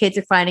 kids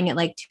are finding it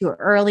like too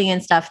early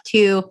and stuff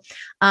too.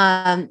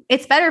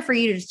 It's better for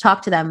you to just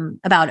talk to them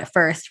about it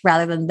first,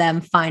 rather than them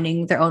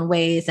finding their own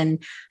ways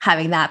and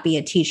having that be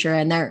a teacher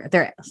and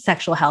their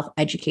sexual health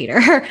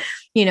educator.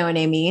 You know what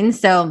I mean?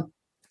 So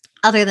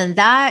other than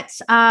that,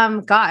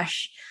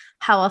 gosh,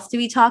 how else do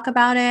we talk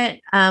about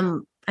it?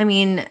 I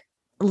mean,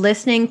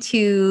 listening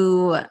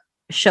to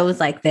shows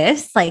like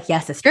this, like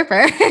Yes, a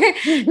Stripper,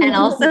 and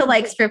also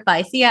like Strip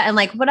by Sia, and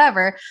like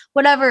whatever,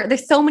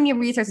 there's so many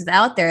resources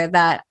out there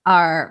that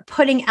are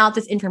putting out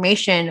this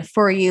information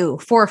for you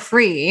for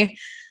free.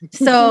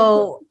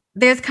 So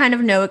there's kind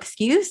of no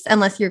excuse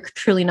unless you're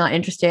truly not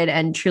interested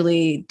and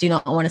truly do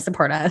not want to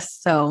support us.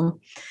 So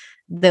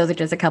those are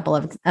just a couple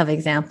of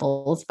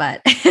examples,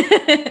 but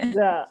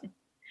yeah,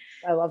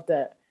 I loved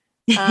it.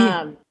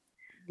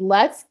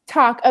 Let's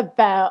talk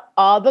about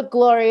all the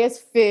glorious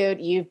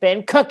food you've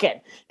been cooking.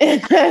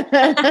 Woman,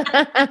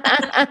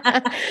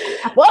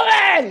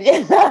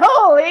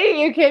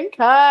 holy, you can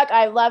cook.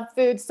 I love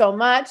food so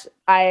much.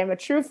 I am a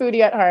true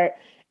foodie at heart,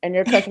 and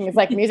your cooking is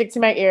like music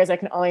to my ears. I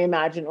can only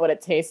imagine what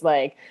it tastes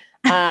like.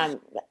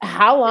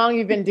 How long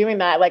you've been doing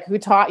that? Like, who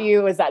taught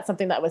you? Is that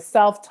something that was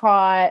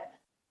self-taught?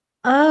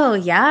 Oh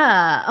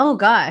yeah. Oh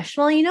gosh.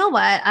 Well, you know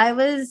what? I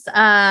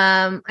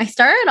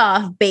started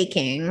off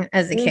baking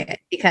as a kid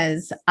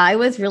because I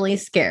was really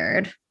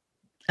scared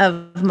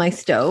of my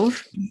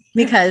stove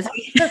because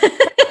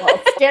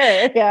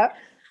scared. Yeah.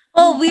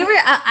 Well, we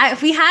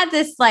had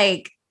this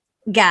like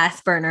gas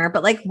burner,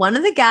 but like one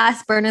of the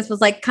gas burners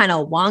was like kind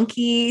of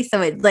wonky.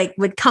 So it like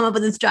would come up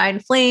with this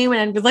giant flame and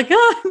I was like,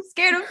 oh, I'm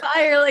scared of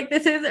fire. Like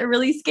this is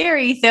really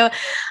scary. So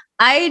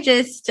I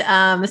just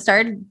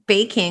started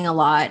baking a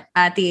lot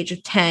at the age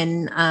of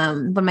 10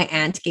 when my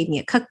aunt gave me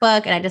a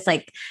cookbook, and I just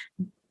like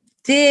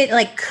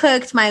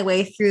cooked my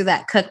way through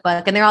that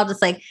cookbook, and they're all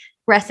just like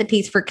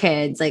recipes for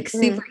kids, like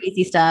super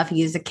easy stuff. You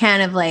use a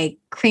can of like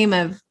cream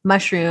of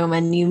mushroom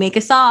and you make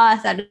a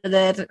sauce out of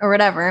it or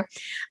whatever.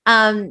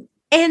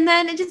 And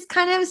then it just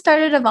kind of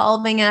started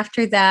evolving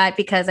after that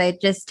because I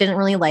just didn't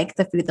really like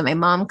the food that my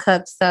mom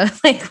cooked. So I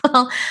was like,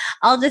 well,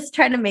 I'll just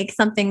try to make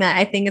something that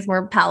I think is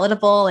more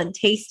palatable and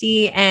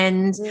tasty.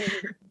 And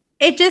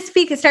it just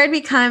started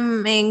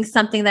becoming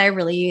something that I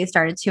really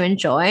started to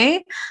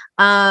enjoy.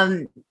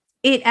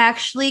 It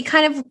actually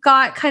kind of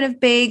got kind of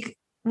big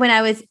when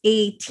I was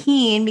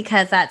 18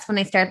 because that's when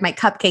I started my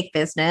cupcake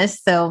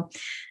business. So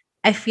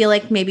I feel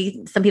like maybe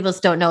some people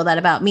just don't know that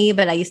about me,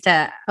 but I used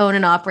to own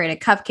and operate a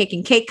cupcake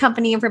and cake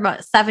company for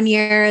about 7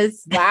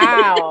 years.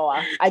 Wow.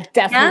 I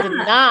definitely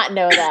did not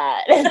know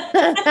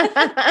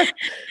that.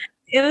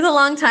 It was a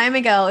long time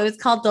ago. It was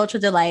called Dolce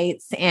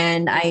Delights.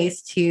 And I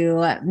used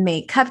to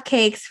make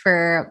cupcakes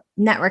for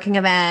networking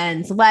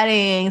events,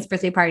 weddings,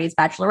 birthday parties,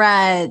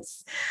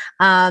 bachelorettes.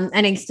 And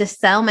I used to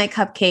sell my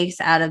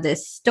cupcakes out of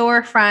this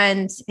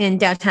storefront in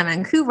downtown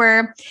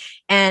Vancouver.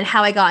 And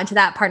how I got into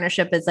that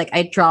partnership is like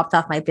I dropped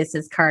off my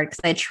business card because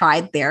I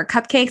tried their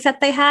cupcakes that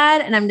they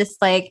had. And I'm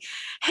just like,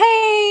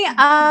 hey,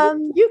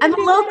 I'm a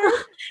local.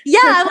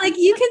 Yeah, like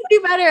you can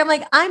do better. I'm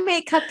like, I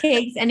make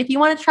cupcakes. And if you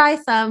want to try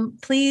some,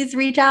 please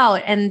reach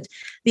out. And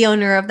the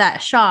owner of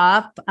that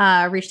shop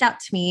reached out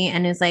to me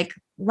and is like,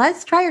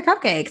 let's try your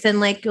cupcakes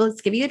and like,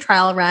 let's give you a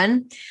trial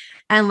run.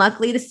 And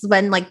luckily this is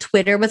when like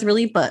Twitter was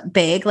really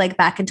big, like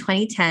back in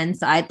 2010.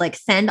 So I'd like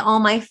send all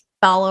my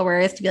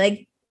followers to be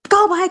like,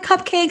 go buy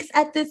cupcakes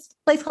at this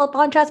place called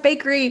Bonchas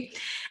Bakery.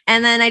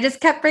 And then I just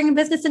kept bringing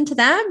business into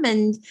them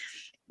and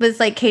was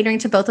like catering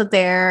to both of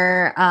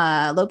their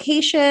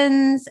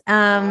locations,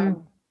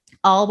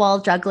 all while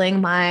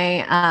juggling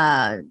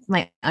my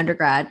my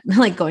undergrad,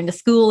 like going to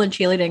school and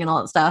cheerleading and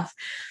all that stuff.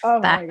 Oh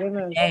my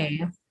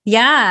goodness.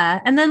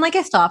 Yeah. And then like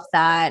I stopped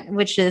that,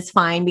 which is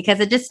fine because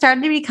it just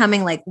started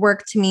becoming like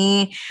work to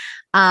me.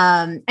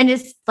 And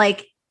just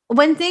like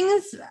when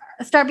things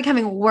start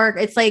becoming work,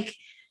 it's like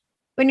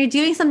when you're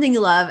doing something you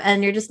love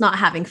and you're just not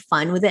having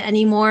fun with it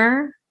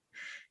anymore,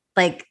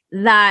 like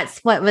that's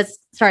what was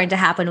starting to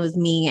happen with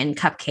me and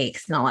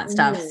cupcakes and all that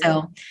stuff.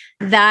 So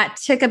that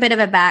took a bit of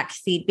a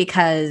backseat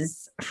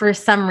because for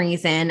some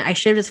reason I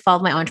should have just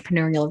followed my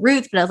entrepreneurial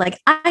roots, but I was like,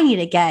 I need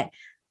to get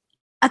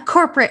a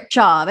corporate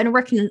job and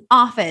work in an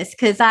office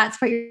because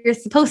that's what you're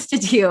supposed to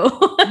do.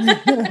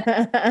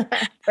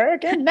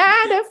 Working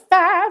 9 to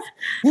 5.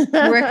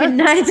 Working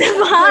 9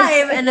 to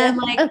 5. And I'm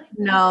like,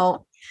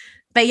 no.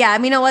 But yeah, I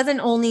mean,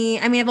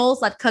 I've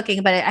always loved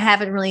cooking, but I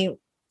haven't really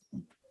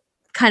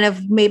kind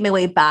of made my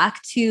way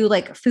back to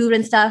like food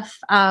and stuff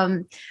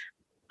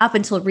up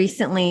until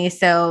recently.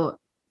 So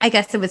I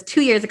guess it was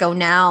 2 years ago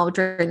now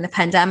during the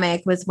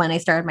pandemic was when I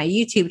started my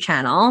YouTube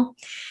channel.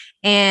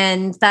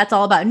 And that's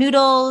all about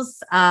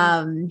noodles.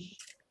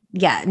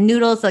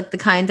 Noodles, like the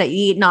kinds that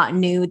you eat, not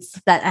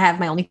nudes. That I have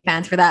my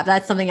OnlyFans for that. But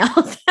that's something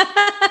else. but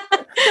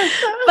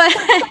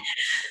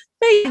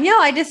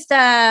I just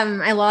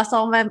I lost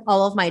all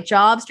of my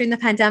jobs during the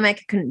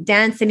pandemic. I couldn't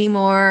dance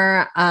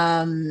anymore.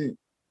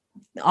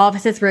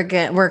 Offices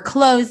were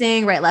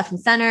closing right, left, and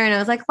center. And I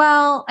was like,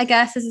 well, I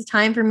guess this is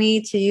time for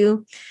me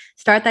to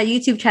start that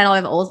YouTube channel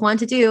I've always wanted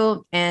to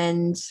do.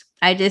 And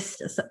I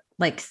just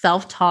like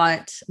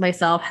self-taught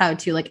myself how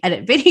to like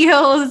edit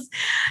videos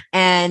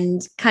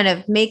and kind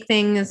of make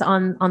things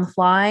on the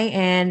fly.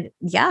 And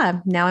yeah,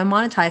 now I'm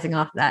monetizing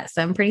off of that.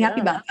 So I'm pretty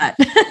happy about that.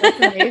 That's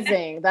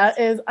amazing. That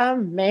is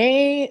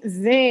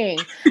amazing.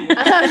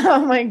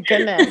 Oh my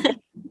goodness.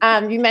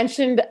 You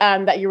mentioned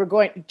that you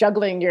were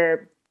juggling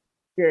your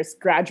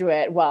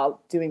graduate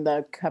while doing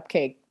the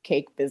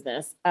cake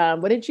business.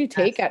 What did you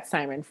take at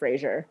Simon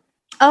Fraser?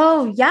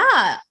 Oh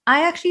yeah,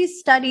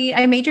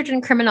 I majored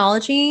in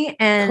criminology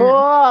and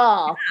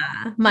cool.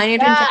 Minored in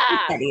gender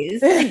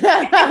studies.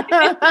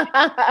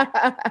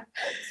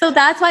 So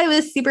that's why it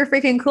was super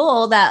freaking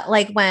cool that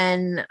like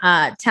when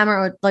Dr.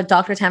 Tamara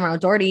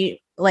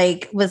O'Doherty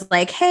like was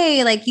like,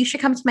 hey, like you should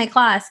come to my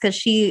class because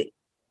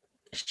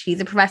she's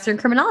a professor in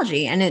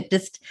criminology, and it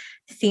just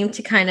seemed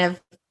to kind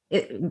of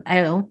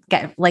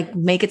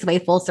make its way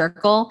full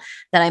circle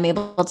that I'm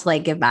able to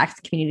like give back to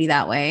the community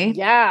that way.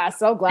 Yeah.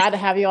 So glad to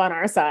have you on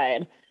our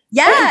side.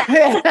 Yeah.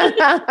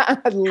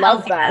 I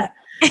love that.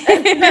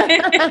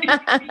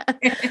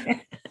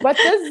 What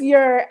does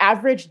your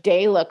average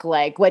day look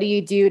like? What do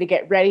you do to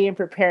get ready and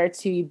prepare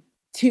to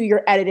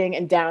your editing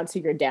and down to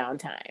your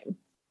downtime?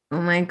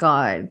 Oh my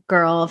God,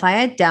 girl, if I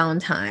had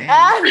downtime.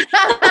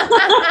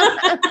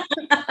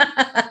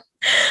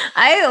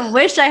 I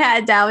wish I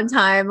had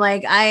downtime.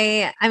 Like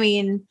I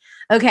mean,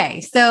 okay,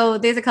 so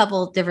there's a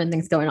couple different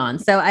things going on.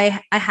 So I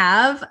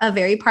have a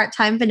very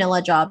part-time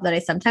vanilla job that I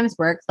sometimes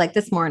work, like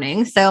this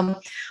morning. So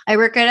I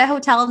work at a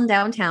hotel in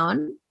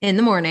downtown in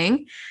the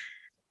morning.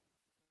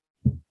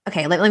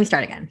 Okay, let me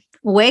start again.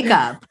 Wake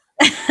up.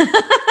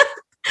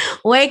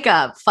 Wake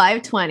up,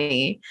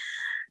 5:20.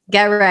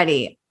 Get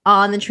ready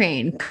on the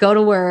train. Go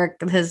to work.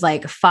 This is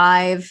like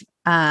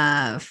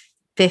 5:50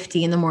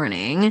 in the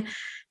morning.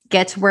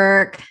 Get to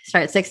work,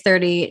 start at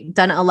 6:30,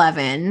 done at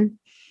 11,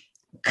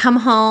 come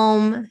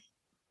home,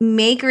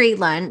 make great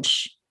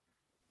lunch,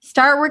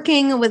 start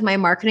working with my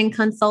marketing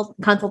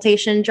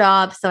consultation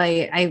job. So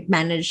I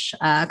manage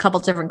a couple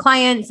different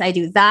clients. I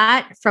do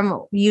that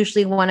from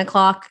usually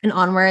 1:00 and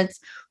onwards.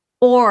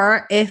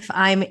 Or if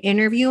I'm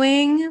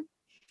interviewing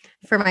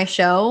for my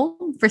show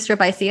for Strip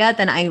by Sia,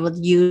 then I will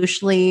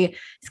usually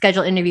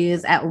schedule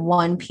interviews at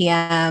 1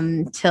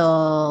 p.m.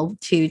 till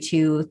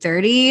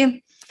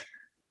 2:30.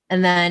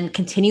 And then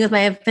continue with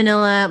my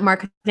vanilla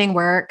marketing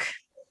work.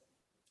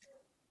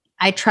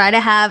 I try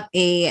to have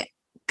a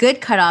good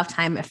cutoff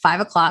time at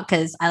 5:00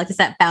 because I like to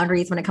set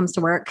boundaries when it comes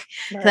to work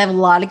because I have a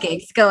lot of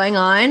gigs going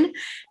on.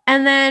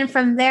 And then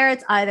from there,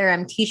 it's either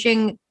I'm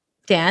teaching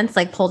dance,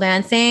 like pole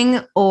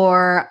dancing,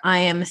 or I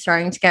am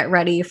starting to get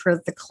ready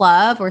for the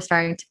club or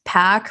starting to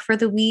pack for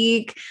the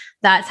week.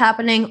 That's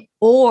happening.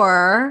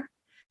 Or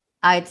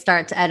I'd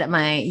start to edit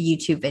my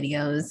YouTube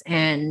videos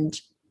and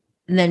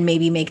then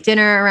maybe make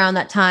dinner around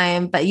that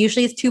time. But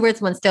usually it's 2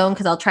 birds, 1 stone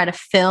because I'll try to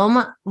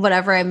film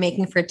whatever I'm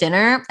making for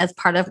dinner as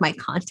part of my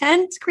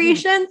content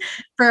creation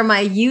for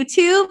my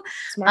YouTube.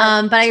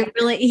 But I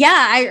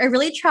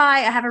really try.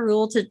 I have a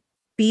rule to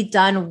be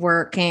done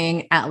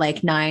working at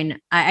like 9.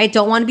 I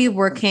don't want to be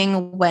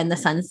working when the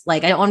sun's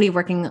like, I don't want to be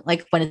working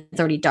like when it's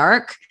already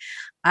dark.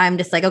 I'm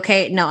just like,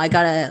 okay, no, I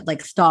gotta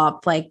like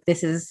stop. Like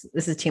this is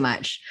too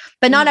much.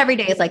 But not every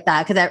day is like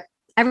that because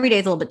every day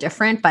is a little bit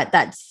different. But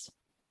that's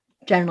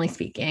generally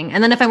speaking.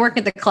 And then if I'm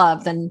working at the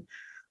club, then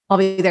I'll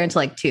be there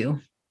until like 2.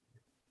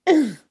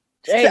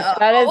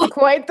 That is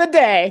quite the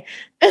day.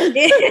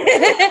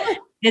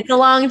 It's a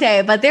long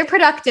day, but they're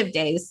productive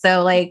days.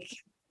 So like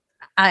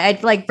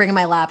I'd like bring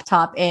my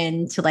laptop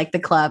in to like the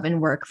club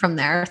and work from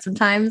there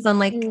sometimes on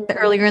like the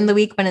earlier in the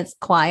week when it's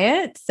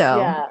quiet.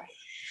 So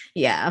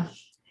yeah.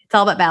 It's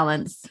all about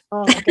balance.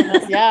 Oh my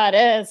goodness. Yeah, it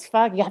is.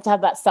 Fuck. You have to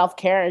have that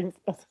self-care.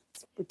 It's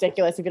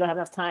ridiculous if you don't have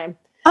enough time.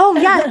 Oh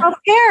yeah,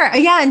 self-care.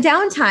 Yeah, and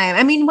downtime.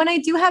 I mean, when I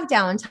do have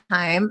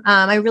downtime,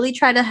 I really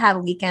try to have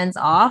weekends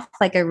off.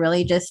 Like I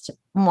really just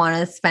want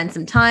to spend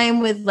some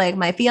time with like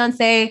my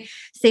fiance.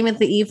 Same with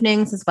the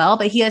evenings as well.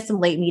 But he has some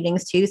late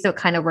meetings too, so it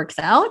kind of works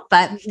out.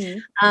 But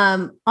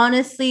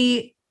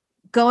honestly,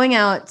 going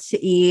out to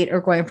eat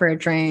or going for a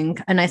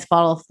drink, a nice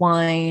bottle of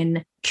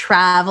wine,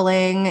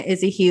 traveling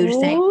is a huge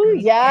thing.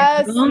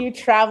 Yes, you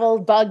travel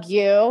bug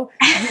you.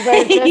 You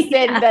were just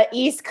in the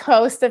East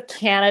Coast of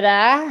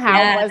Canada.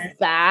 How was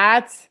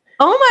that?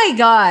 Oh my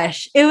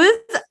gosh. It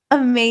was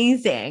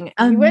amazing.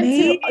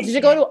 Did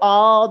you go to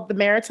all the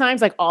Maritimes,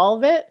 like all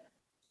of it?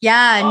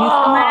 Yeah,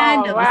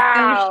 Newfoundland, Nova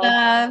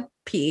Scotia,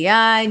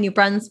 PEI, New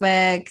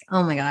Brunswick.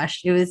 Oh my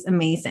gosh, it was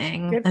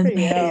amazing. Good for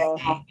you.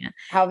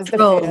 How was the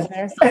food in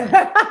there?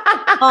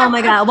 Oh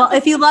my God. Well,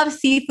 if you love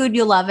seafood,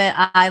 you'll love it.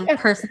 I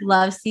personally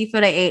love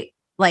seafood. I ate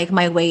like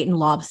my weight in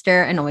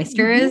lobster and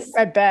oysters.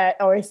 I bet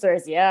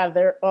oysters. Yeah,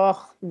 they're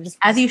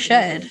as you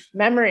should. The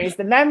memories.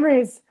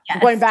 Yes. I'm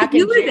going back.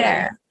 You were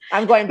there.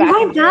 I'm going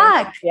back.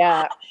 Back.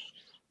 Yeah.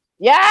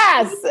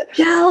 Yes.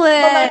 Jealous.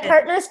 Well, my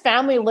partner's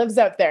family lives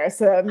out there,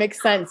 so it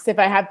makes sense. If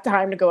I have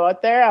time to go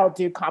out there, I'll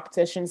do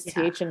competitions,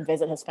 teach, and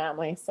visit his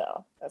family.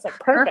 So that's like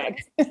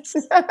perfect.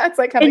 That's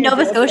like in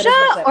Nova Scotia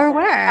or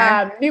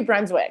where? New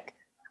Brunswick.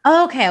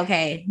 Oh,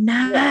 okay.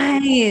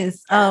 Nice. Yeah.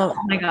 Oh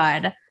my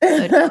God.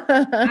 So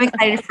I'm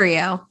excited for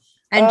you.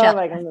 And oh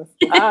my goodness.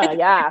 Oh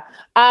yeah.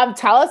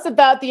 Tell us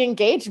about the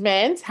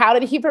engagement. How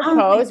did he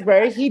propose?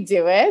 Where did he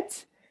do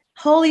it?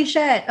 Holy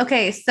shit.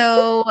 Okay.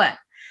 So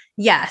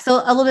yeah.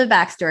 So a little bit of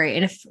backstory.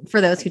 And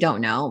for those who don't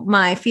know,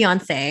 my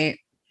fiance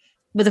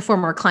was a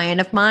former client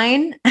of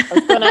mine. I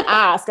was going to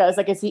ask, I was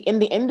like, is he in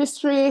the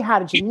industry? How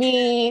did you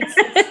meet?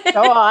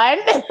 Go on.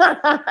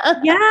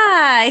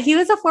 Yeah, he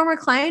was a former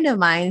client of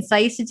mine. So I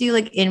used to do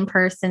like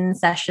in-person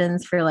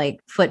sessions for like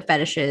foot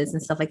fetishes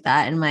and stuff like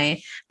that. And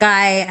my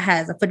guy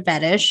has a foot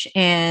fetish.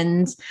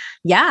 And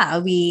yeah,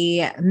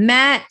 we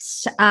met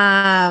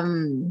a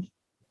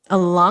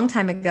long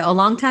time ago.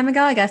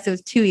 I guess it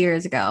was 2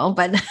 years ago,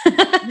 but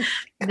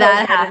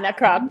that happened in a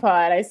crock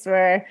pot, I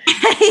swear.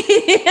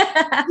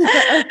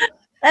 Yeah.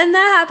 And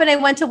that happened. I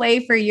went away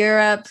to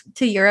Europe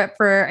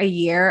for a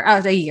year.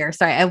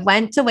 I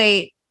went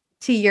away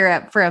to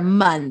Europe for a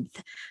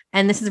month.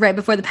 And this is right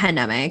before the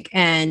pandemic.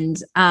 And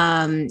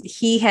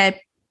he had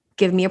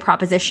given me a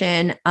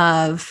proposition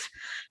of,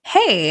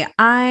 hey,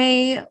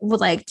 I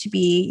would like to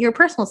be your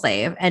personal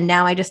slave. And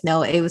now I just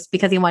know it was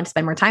because he wanted to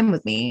spend more time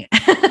with me.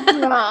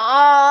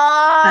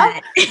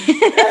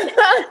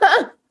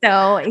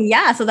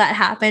 So that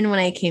happened when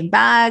I came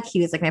back.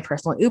 He was like my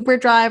personal Uber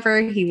driver.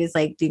 He was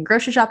like doing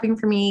grocery shopping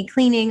for me,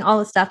 cleaning, all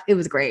this stuff. It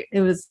was great.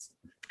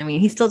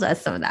 He still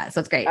does some of that. So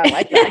it's great. I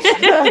like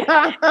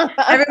that.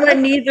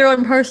 Everyone needs their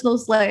own personal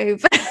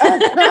slave.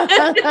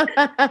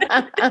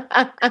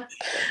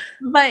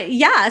 But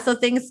yeah, so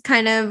things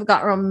kind of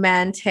got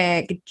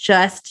romantic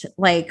just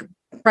like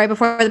right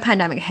before the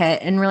pandemic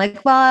hit. And we're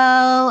like,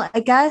 well,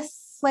 I guess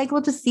like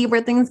we'll just see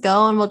where things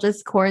go and we'll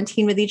just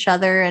quarantine with each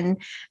other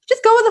and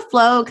just go with the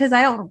flow because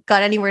I don't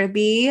got anywhere to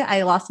be.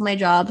 I lost my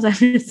job, so I'm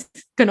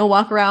just gonna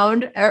walk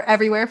around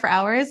everywhere for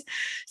hours.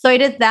 So I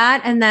did that,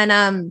 and then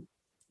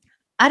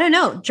I don't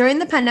know, during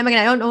the pandemic,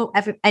 and I don't know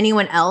if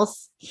anyone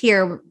else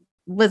here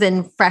was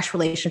in fresh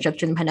relationships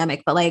during the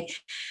pandemic, but like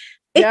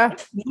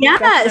yes,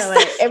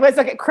 definitely. It was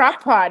like a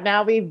crock pot.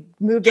 Now we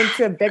moved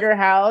into a bigger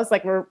house.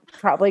 Like we're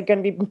probably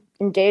going to be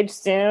engaged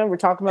soon. We're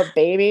talking about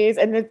babies,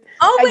 and it's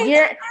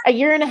a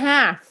year and a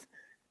half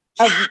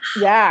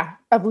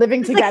of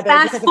living together.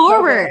 Like fast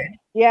forward.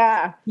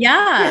 Yeah.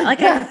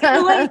 Like I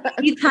feel like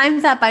you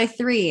times that by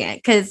 3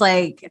 because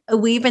like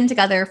we've been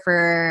together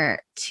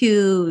for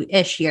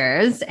 2-ish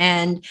years,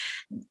 and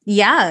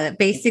yeah,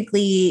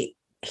 basically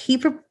he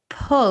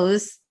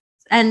proposed,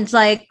 and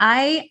like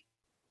I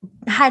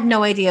had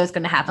no idea it was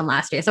going to happen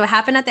last year. So it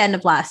happened at the end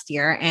of last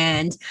year.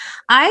 And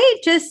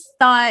I just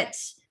thought,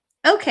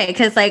 okay,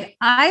 because like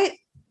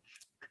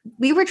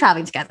we were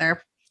traveling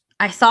together.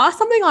 I saw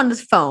something on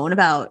his phone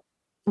about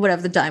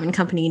whatever the diamond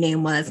company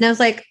name was. And I was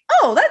like,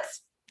 oh,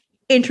 that's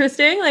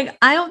interesting. Like,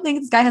 I don't think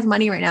this guy has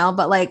money right now,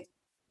 but like,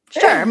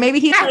 sure, maybe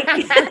he's like...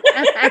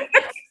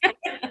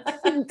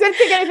 Didn't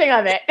think anything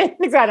of it.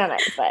 He's got on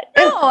it, but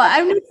no,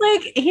 I'm just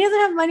like, he doesn't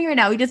have money right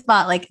now. We just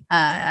bought like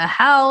a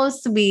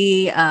house.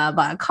 We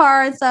bought a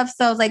car and stuff.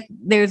 So I was like,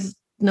 there's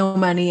no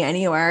money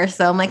anywhere.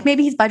 So I'm like,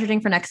 maybe he's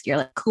budgeting for next year.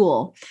 Like,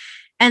 cool.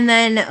 And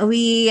then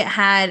we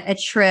had a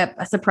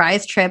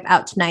surprise trip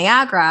out to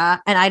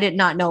Niagara. And I did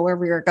not know where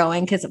we were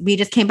going because we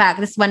just came back.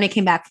 This is when we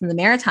came back from the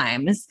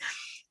Maritimes.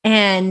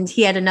 And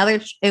he had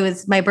it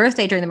was my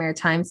birthday during the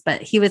Maritimes,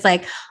 but he was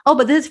like, oh,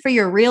 but this is for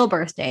your real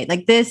birthday.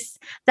 Like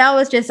that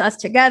was just us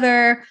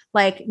together.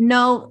 Like,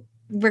 no,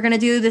 we're going to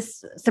do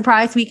this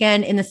surprise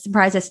weekend in the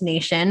surprise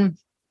destination.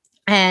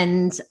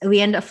 And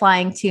we ended up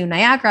flying to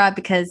Niagara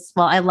because,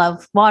 well, I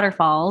love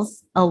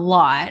waterfalls a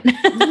lot.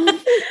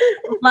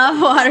 Love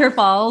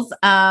waterfalls.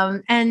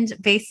 And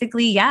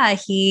basically, yeah,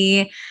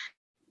 he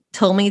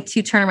told me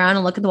to turn around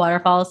and look at the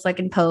waterfalls so I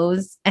can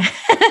pose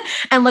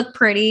and look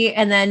pretty.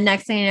 And then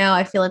next thing you know,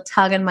 I feel a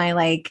tug in my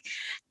like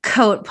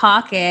coat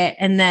pocket.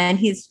 And then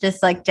he's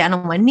just like down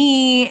on one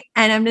knee.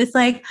 And I'm just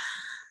like,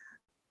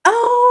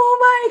 oh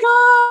my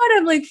God,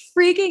 I'm like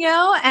freaking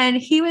out. And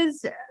he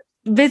was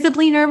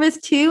visibly nervous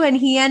too. And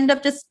he ended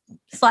up just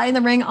sliding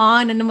the ring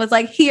on and was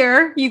like,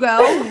 here you go.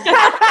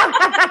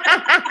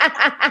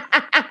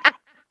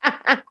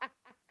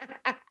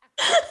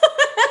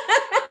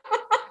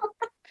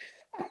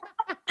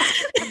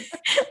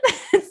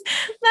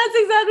 That's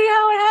exactly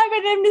how it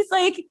happened. I'm just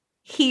like,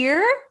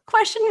 here? ?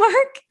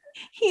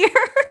 Here?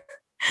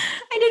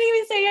 I didn't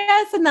even say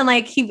yes. And then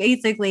like he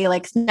basically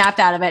like snapped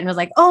out of it and was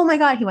like, oh my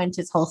God, he went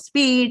to his whole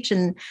speech.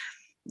 And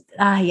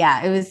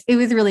yeah, it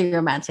was really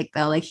romantic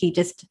though. Like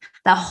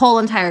that whole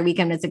entire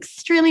weekend was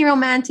extremely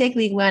romantic.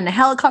 We went on a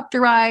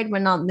helicopter ride,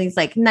 went on these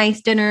like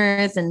nice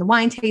dinners and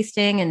wine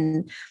tasting,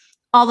 and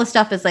all the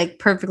stuff is like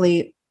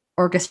perfectly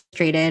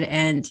orchestrated,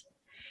 and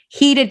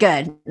he did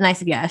good. And I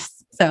said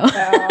yes. So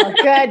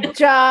good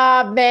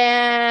job,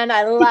 man.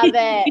 I love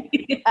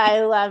it.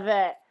 I love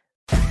it.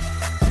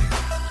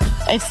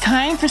 It's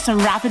time for some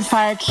rapid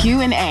fire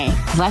Q&A.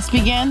 Let's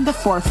begin the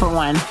 4 for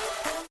 1.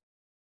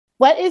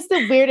 What is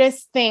the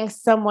weirdest thing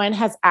someone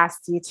has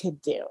asked you to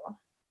do?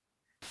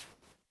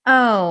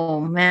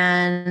 Oh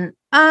man.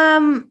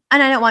 And I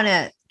don't want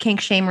to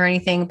kink shame or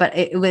anything, but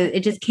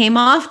it just came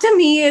off to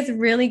me as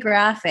really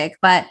graphic.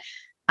 But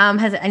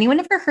has anyone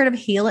ever heard of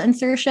heel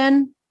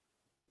insertion?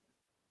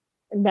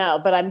 No,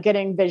 but I'm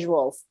getting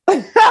visuals.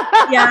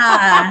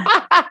 Yeah.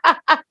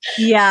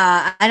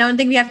 Yeah. I don't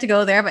think we have to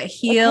go there, but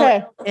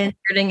heel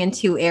inserting in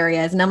 2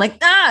 areas. And I'm like,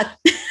 can't.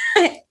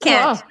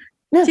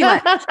 Too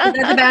much. That's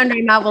a boundary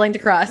I'm not willing to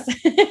cross.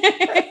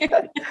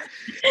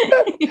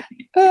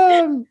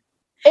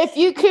 If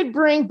you could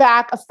bring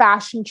back a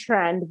fashion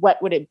trend,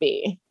 what would it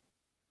be?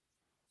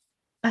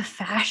 A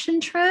fashion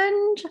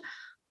trend?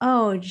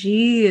 Oh,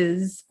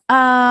 geez.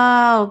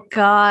 Oh,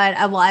 God.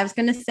 Well, I was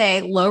going to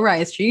say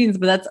low-rise jeans,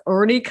 but that's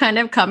already kind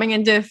of coming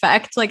into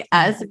effect, like,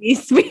 as we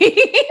speak.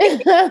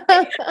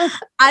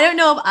 I don't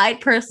know if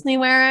I'd personally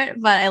wear it,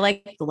 but I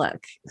like the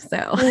look.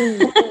 So.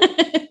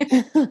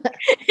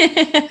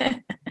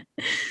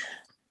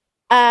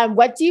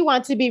 What do you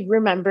want to be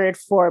remembered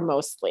for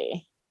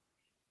mostly?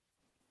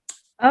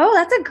 Oh,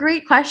 that's a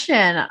great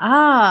question.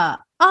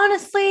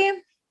 Honestly,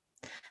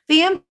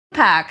 the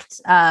impact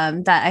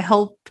that I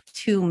hope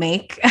to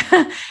make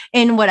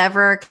in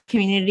whatever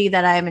community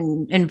that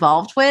I'm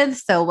involved with.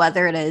 So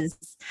whether it is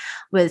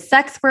with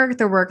sex work,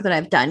 the work that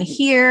I've done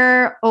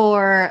here,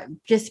 or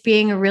just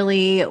being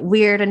really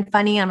weird and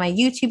funny on my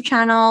YouTube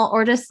channel,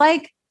 or just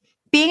like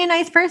being a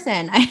nice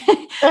person.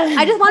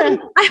 I just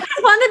want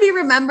to be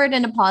remembered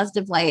in a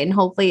positive light, and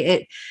hopefully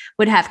it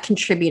would have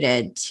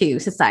contributed to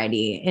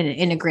society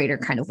in a greater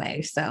kind of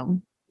way.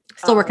 So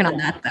still working on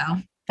that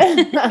though.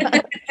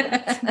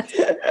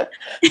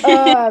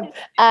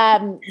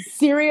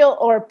 Cereal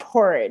or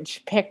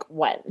porridge? Pick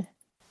one.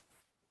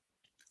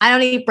 I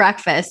don't eat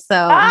breakfast,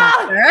 so I'm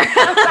not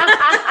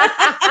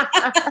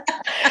sure.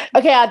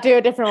 Okay, I'll do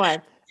a different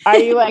one. Are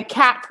you a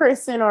cat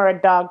person or a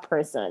dog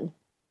person?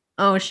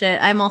 Oh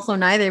shit, I'm also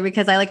neither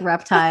because I like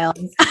reptiles.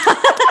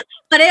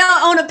 But I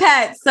don't own a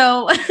pet,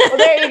 so well,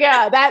 there you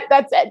go.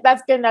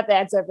 That's good enough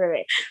answer for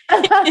me.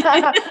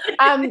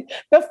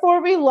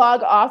 Before we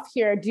log off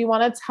here, do you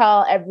want to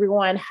tell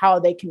everyone how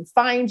they can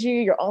find you,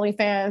 your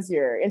OnlyFans,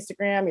 your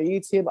Instagram, your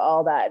YouTube,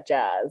 all that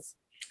jazz?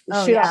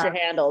 Shoot off your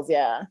handles,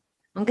 yeah.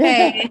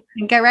 Okay,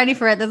 get ready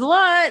for it. There's a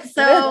lot.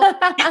 So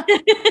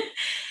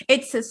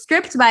it's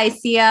Stripped by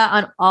Sia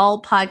on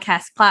all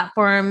podcast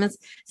platforms.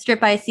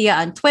 Stripped by Sia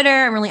on Twitter.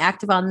 I'm really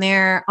active on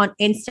there. On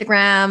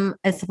Instagram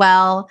as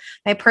well.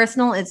 My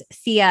personal is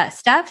Sia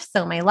Steph.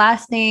 So my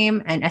last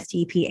name and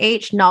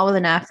STPH, not with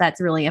an F.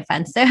 That's really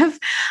offensive.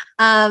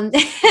 On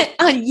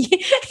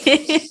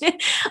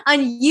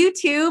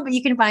YouTube,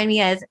 you can find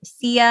me as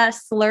Sia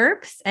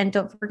Slurps. And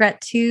don't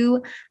forget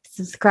to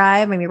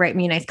subscribe, maybe write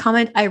me a nice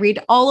comment. I read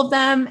all of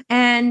them.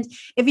 And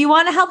if you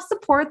want to help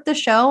support the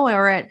show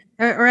or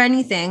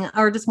anything,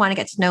 or just want to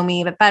get to know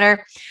me a bit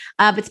better,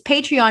 it's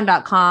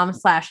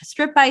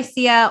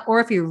patreon.com/stripbysia. Or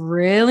if you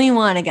really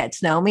want to get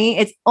to know me,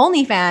 it's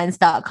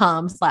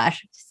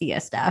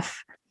onlyfans.com/siasteph.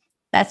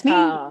 That's me.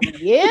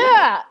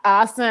 Yeah.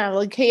 Awesome.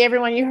 Okay,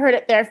 everyone, you heard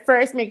it there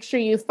first. Make sure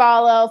you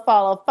follow,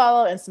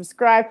 and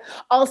subscribe.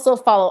 Also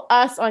follow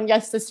us on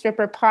Yes the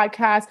Stripper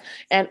podcast.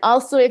 And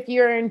also, if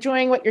you're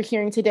enjoying what you're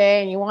hearing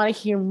today and you want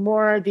to hear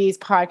more of these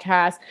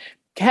podcasts,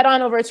 head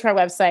on over to our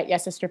website,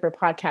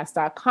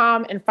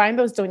 yesthestripperpodcast.com, and find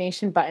those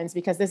donation buttons,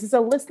 because this is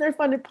a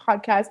listener-funded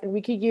podcast and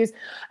we could use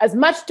as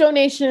much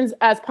donations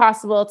as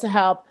possible to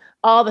help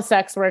all the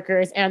sex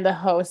workers and the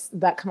hosts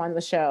that come on the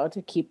show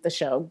to keep the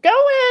show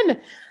going.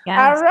 Yes.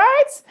 All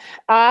right.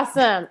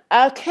 Awesome.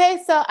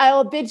 Okay. So I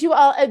will bid you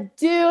all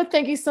adieu.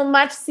 Thank you so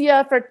much,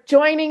 Sia, for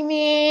joining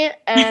me.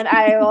 And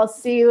I will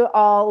see you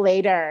all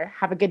later.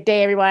 Have a good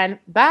day, everyone.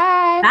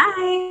 Bye.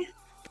 Bye.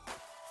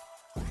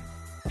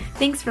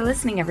 Thanks for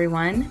listening,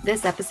 everyone.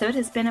 This episode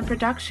has been a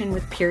production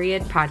with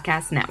Period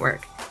Podcast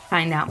Network.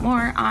 Find out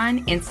more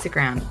on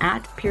Instagram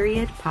at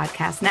Period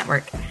Podcast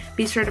Network.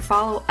 Be sure to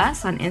follow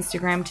us on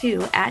Instagram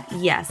too at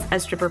Yes, a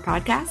Stripper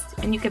Podcast,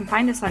 and you can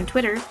find us on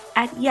Twitter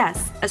at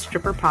Yes, a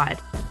Stripper Pod.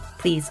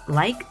 Please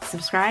like,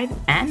 subscribe,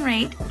 and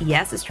rate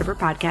Yes, a Stripper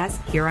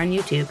Podcast here on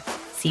YouTube.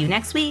 See you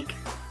next week.